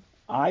v'beinechem.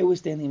 I was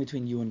standing in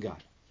between you and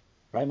God.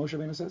 Right, Moshe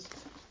Rabbeinu says?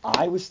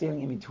 I was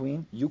standing in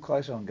between you, Klal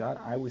Yisrael, and God.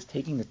 I was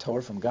taking the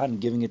Torah from God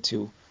and giving it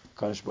to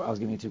Kadosh Baruch. I was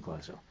giving it to Klal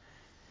Yisrael.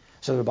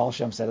 So the Baal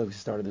Shem said, we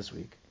started this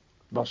week,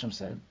 Baal Shem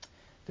said,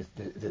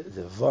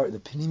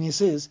 the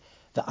Pnimius is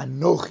the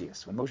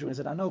Anochius. When Moshe Rabbeinu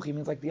said Anochi, it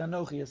means like the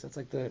Anochius. That's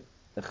like the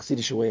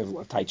Chassidish way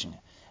of teaching it.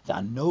 The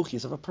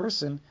Anochius of a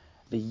person,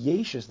 the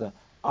Yeshus, the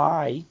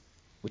I,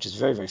 which is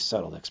very, very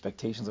subtle, the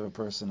expectations of a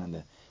person,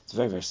 and it's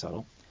very, very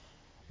subtle.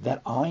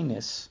 That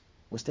I-ness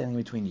was standing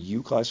between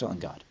you, Klal Yisrael,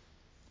 and God.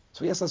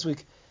 So we asked last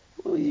week,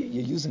 you're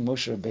using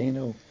Moshe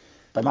Rabbeinu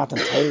by Matan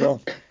Torah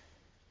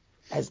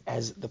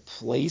as the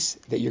place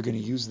that you're going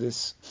to use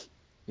this.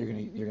 You're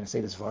going to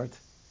say this vart.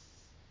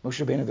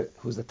 Moshe Rabbeinu,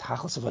 who's the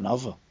tachlis of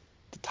Anava,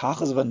 the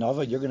tachlis of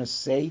Anava, you're going to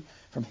say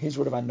from his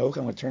word of Anocha,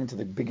 I'm going to turn into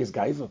the biggest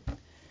gaiva.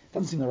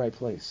 Doesn't seem the right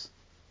place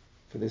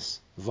for this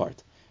vart.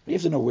 But you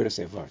have to know where to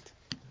say vart.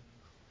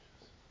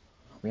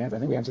 I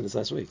think we answered this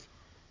last week,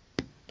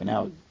 but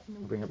now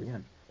we'll bring it up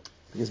again.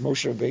 Because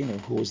Moshe Rabbeinu,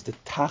 who was the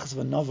tachlis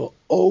of Anava,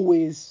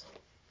 always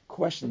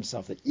questioned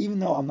himself that even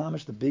though I'm not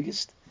much the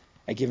biggest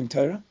at giving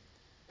Torah,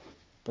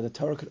 but the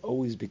Torah could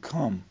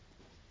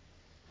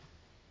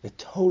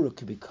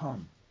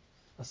become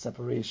a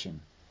separation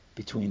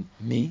between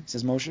me,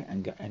 says Moshe,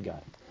 and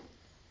God.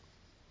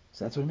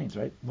 So that's what it means,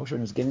 right? Moshe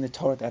Rabbeinu was getting the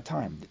Torah at that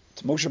time.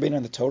 Moshe Rabbeinu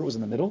and the Torah was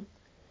in the middle,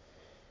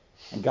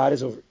 and God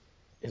is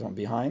on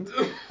behind,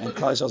 and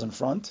Klal Yisrael is in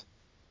front,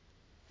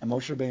 and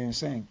Moshe Rabbeinu is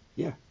saying,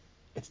 yeah,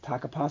 it's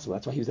taka possible.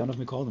 That's why he was down with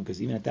me called him,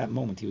 because even at that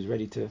moment he was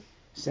ready to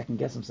second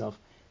guess himself.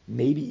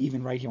 Maybe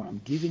even right here, when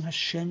I'm giving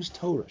Hashem's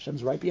Torah,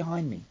 Hashem's right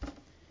behind me,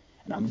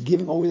 and I'm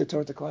giving over the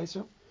Torah to Klal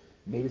Yisrael,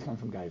 maybe it's coming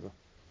from Gaiva.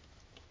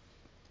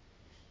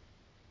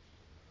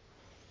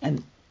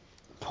 And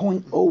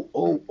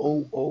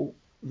 0.0000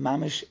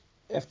 mamish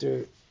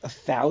after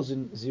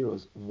 1,000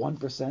 zeros,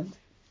 1%,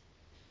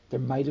 there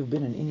might have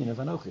been an inyan of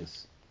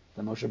Anochis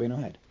that Moshe Rabbeinu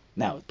had.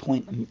 Now,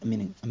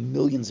 meaning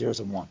 1,000,000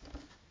 zeros and 1.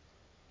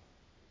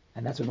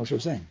 And that's what Moshe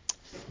was saying.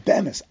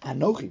 Be'emes,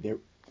 Anochi,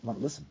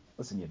 listen,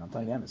 I'm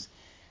telling you Be'emes,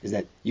 is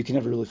that you can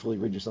never really fully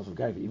rid yourself of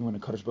Gaiva. Even when the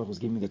Kadosh Baruch was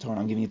giving me the Torah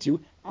and I'm giving it to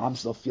you, I'm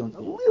still feeling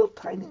a little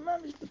tiny,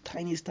 mamish, the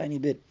tiniest tiny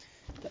bit,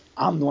 that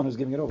I'm the one who's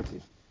giving it over to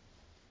you.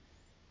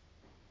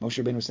 Moshe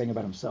Rabbeinu was saying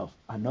about himself,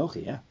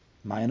 Anochi, yeah,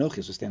 my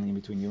Anochius was standing in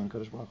between you and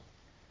Kadosh Baruch.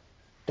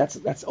 That's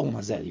Olam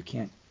Hazeh. You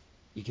can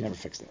never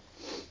fix that.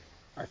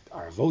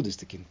 Our avodah is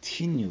to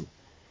continue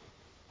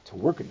to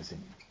work in this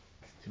inyan,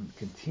 to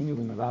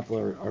continually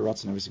mevapel our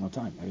rotzen every single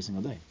time, every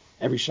single day.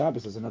 Every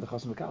Shabbos there's another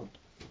chasam v'kala.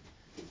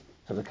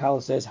 So the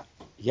kala says,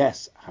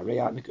 yes, harei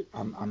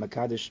I'm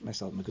mekadesh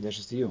myself,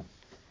 mekudeshes to you,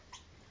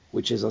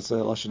 which is, let's say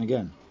the lashon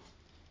again,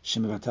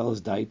 shemevatel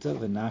is daita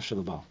v'nafsh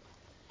l'bal.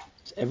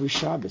 So every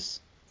Shabbos,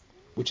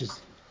 we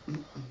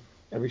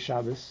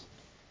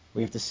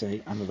have to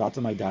say, I'm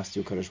mevatel my das to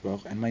you, Kadosh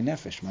Baruch, and my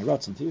nefesh, my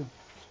rotzen to you.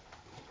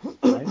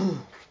 Right?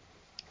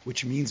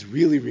 Which means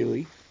really,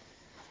 really,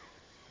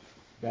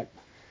 that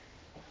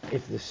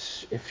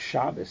if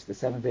Shabbos, the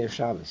seventh day of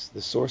Shabbos,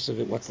 the source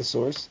of it, what's the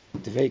source?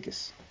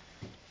 Dveikus.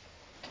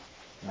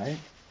 Right?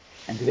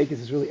 And Dveikus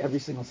is really every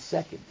single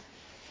second,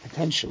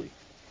 potentially.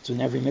 So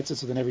in every mitzvah,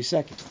 so in every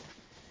second.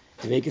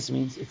 Dveikus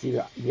means it's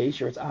either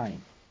yesh or it's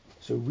ayin.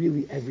 So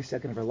really every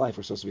second of our life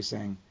we're supposed to be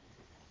saying,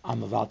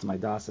 I'm about to my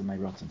das and my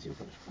rotzen to you,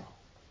 Kadosh Baruch.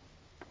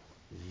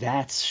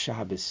 That's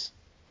Shabbos.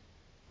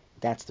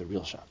 That's the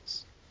real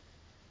Shabbos.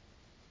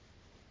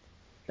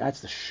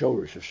 That's the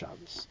shorish of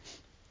Shabbos.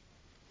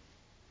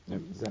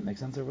 Does that make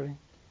sense, everybody?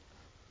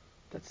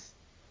 That's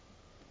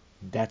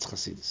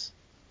Chassidus.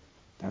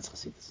 That's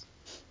Chassidus.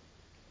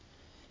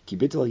 Ki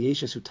bittul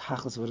yeshes hu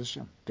tachlis avodas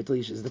Hashem. Bittul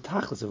yeshes is the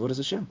tachlis of avodas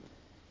Hashem.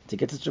 To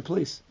get to such a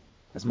place,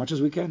 as much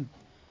as we can.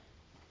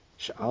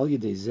 She'al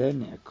yedei zeh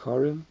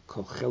ne'akarim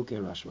kol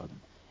chelkei rash v'adam.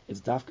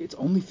 It's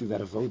only through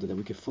that avodah that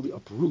we can fully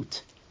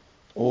uproot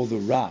all the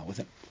ra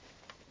within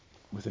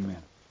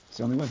man. It's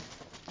the only way.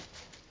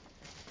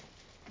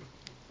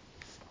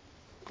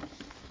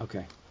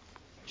 Okay.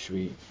 Should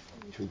we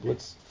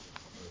blitz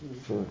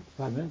for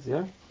 5 minutes?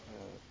 Yeah.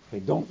 Okay.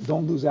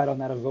 Don't lose out on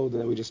that avoda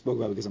that we just spoke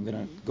about, because I'm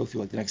gonna go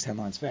through like the next 10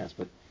 lines fast.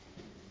 But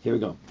here we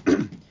go.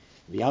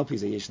 The Alpis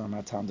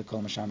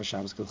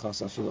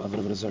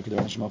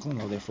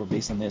therefore,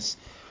 based on this,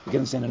 we can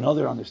understand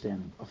another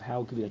understanding of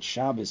how it could be that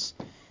Shabbos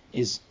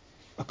is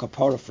a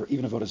kapara for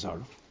even avodah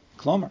zarah.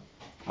 Klomer.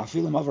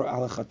 Even if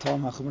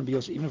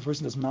a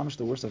person does mamish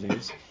the worst of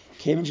it,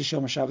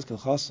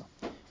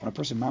 when a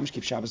person mamish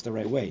keeps Shabbos the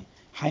right way,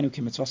 when you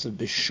keep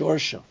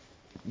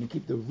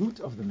the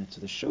root of the mitzvah,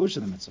 the shosh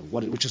of the mitzvah,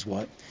 which is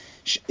what?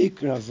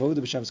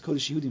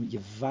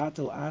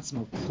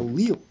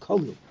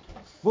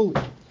 Fully.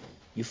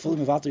 You fully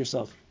mevatel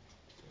yourself.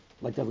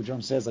 Like the Abu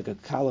says, like a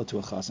kala to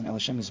a chasen, el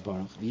Hashem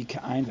yisbarach,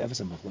 v'yika'ayin v'efes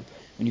ha'mochlet.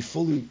 When you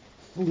fully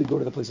go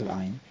to the place of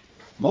ayin,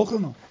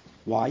 mochel.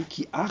 Why?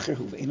 Ki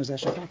acherhu v'eino zeh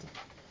shafata.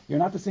 You're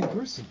not the same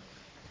person.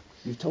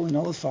 You've totally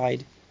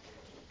nullified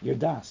your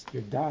das.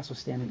 Your das was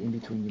standing in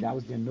between you. That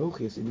was the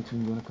anochias in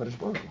between you and the Kadosh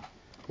Baruch Hu.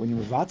 When you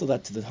mevatel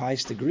that to the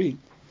highest degree,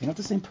 you're not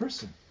the same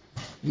person.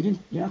 You're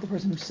not the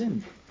person who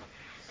sinned.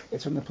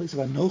 It's from the place of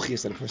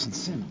anochias that a person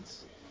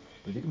sins.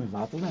 But if you can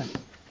mevatel that,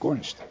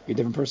 garnished. You're a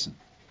different person.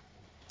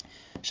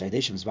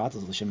 Shaydeshim is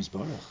vatel l'shem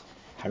yisbarach.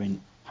 Harin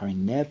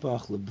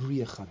nepach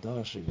lebriya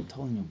chadash. You're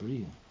telling your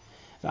briya.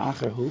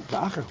 V'acherhu.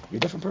 You're a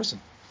different person.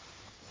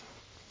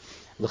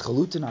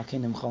 L'chalutin al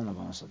kenim chol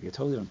navasav. You're a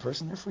totally different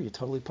person. Therefore, you're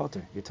totally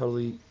potter. You're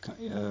totally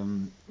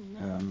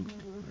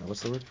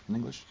what's the word in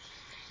English?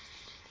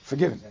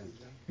 Forgiven.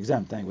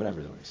 Exempt.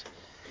 Whatever the word is.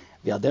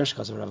 V'aldersh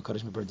kasav Rav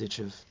Kadosh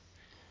Meberditchev.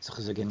 So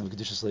again, the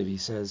Kedushas Levi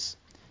says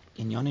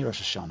in Yoni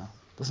Rosh Hashanah.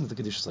 Listen to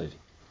the Kedushas Levi.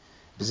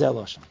 B'zel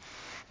Lashon.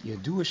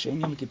 Yadu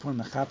Hashem Yom Kippur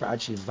mechaper ad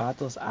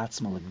shivatos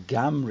atzma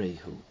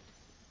legamrehu.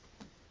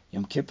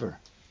 Yom Kippur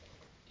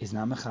is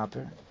not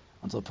mechaper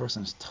until a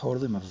person is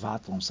totally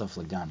mevatel himself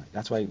legamre.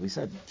 That's why we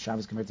said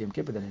Shabbos compared to Yom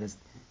Kippur that it has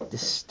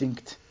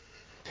distinct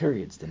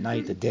periods: the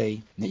night, the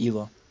day,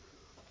 ne'ilah.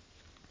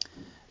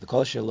 The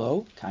kol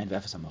shelo kind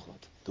of efes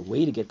hamochlot. The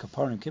way to get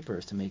kapar in Yom Kippur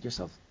is to make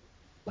yourself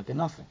like a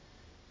nothing.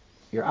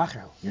 You're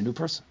acher. You're a new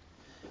person.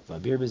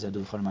 V'abir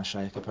b'zedul chor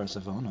mashayach kapar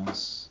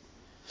savonos.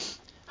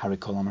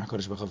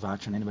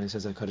 Anybody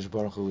says that Kadosh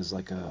Baruch Hu is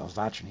like a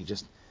vatran, he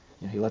just,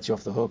 he lets you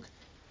off the hook.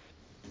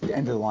 The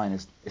end of the line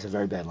is a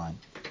very bad line.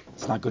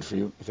 It's not good for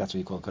you if that's what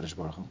you call Kadosh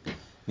Baruch Hu.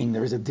 Meaning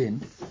there is a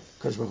din.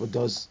 Kadosh Baruch Hu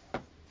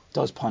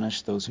does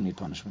punish those who need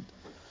punishment.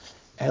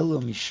 The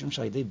word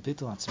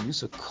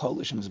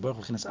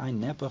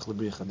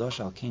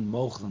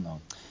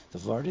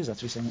is, that's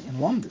what he's saying in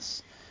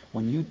Lomdus.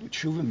 When you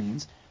tshuva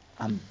means,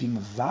 I'm being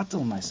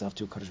mevatel myself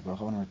to Kadosh Baruch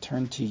Hu, I want to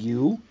return to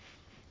you.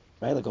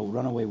 Right, like a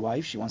runaway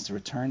wife, she wants to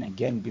return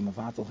again, be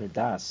mevatel her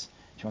das.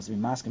 She wants to be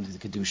maskim to the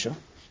kedusha,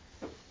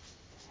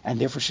 and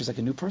therefore she's like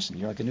a new person.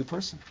 You're like a new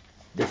person.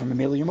 Therefore,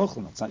 memelo you're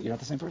mochel. You're not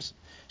the same person.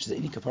 She said,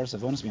 "Ini kaparas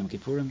avonos b'yom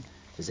kippurim."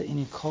 There's a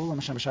ini kol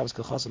l'masham b'Shabbos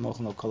kilchas mochel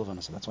no kol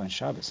avonos. That's why in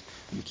Shabbos,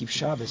 when you keep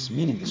Shabbos,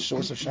 meaning the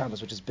source of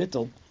Shabbos, which is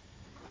bittul,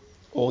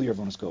 all your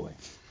avonos go away.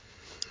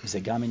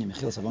 Zegamin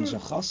yemichilas avonos shel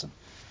chasen.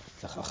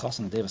 The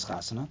chasen, the devas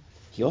chasana,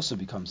 he also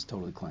becomes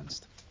totally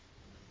cleansed.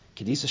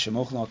 Kedisa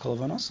shemochel no kol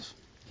avonos.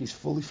 He's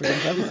fully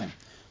forgiven everything.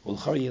 Well,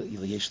 what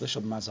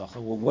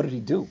did he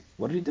do?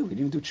 He didn't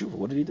even do tshuva.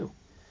 What did he do?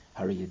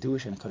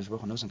 Kadosh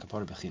Baruch Hu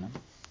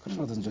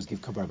doesn't just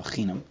give kapar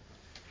b'chinam.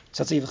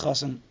 Tzatzayiv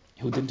chasen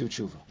who didn't do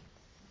tshuva,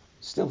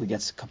 still he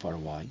gets kapar.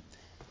 Why?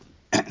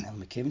 Since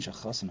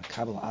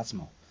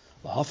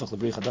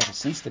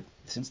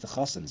the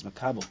chasen is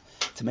makabel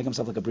to make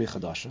himself like a bri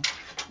chadasha,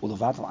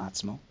 ulevatel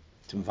atzmo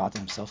to mevatel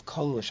himself,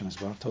 kol l'shem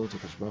yisbarach total to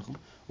Kadosh Baruch Hu,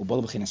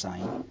 ubol b'chinas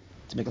ayin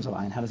to make himself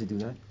ayin. How does he do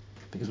that?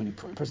 Because when a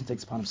person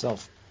takes upon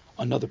himself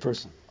another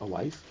person, a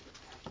wife,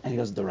 and he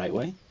does it the right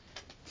way,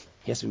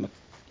 he has to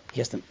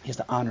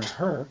honor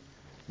her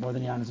more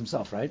than he honors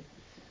himself, right?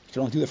 You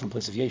can only do that from a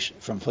place of yesh,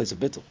 from a place of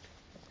bittul.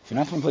 If you're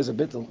not from a place of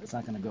bittul, it's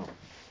not going to go.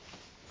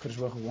 Kadosh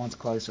Baruch Hu wants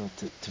Klal Yisrael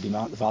to be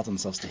mevatel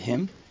themselves to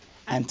him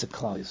and to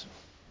Klal Yisrael.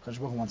 Kadosh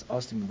Baruch Hu wants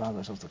us to be mevatel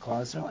ourselves to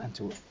Klal Yisrael and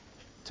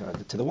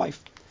to the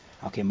wife.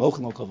 Okay, mochel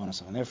no kol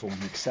v'nosaf, and therefore when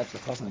he accepts, the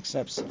person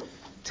accepts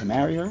to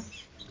marry her,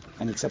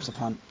 and he accepts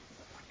upon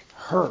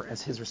her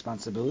as his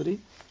responsibility,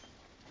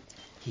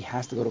 he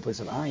has to go to a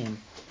place of ayin.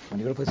 When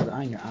you go to a place of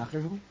ayin, you're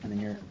acherhu, and then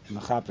you're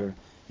mechaper,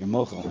 you're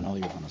mochel, and all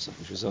your v'nosaf,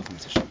 which is Zoch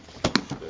Mitzvah.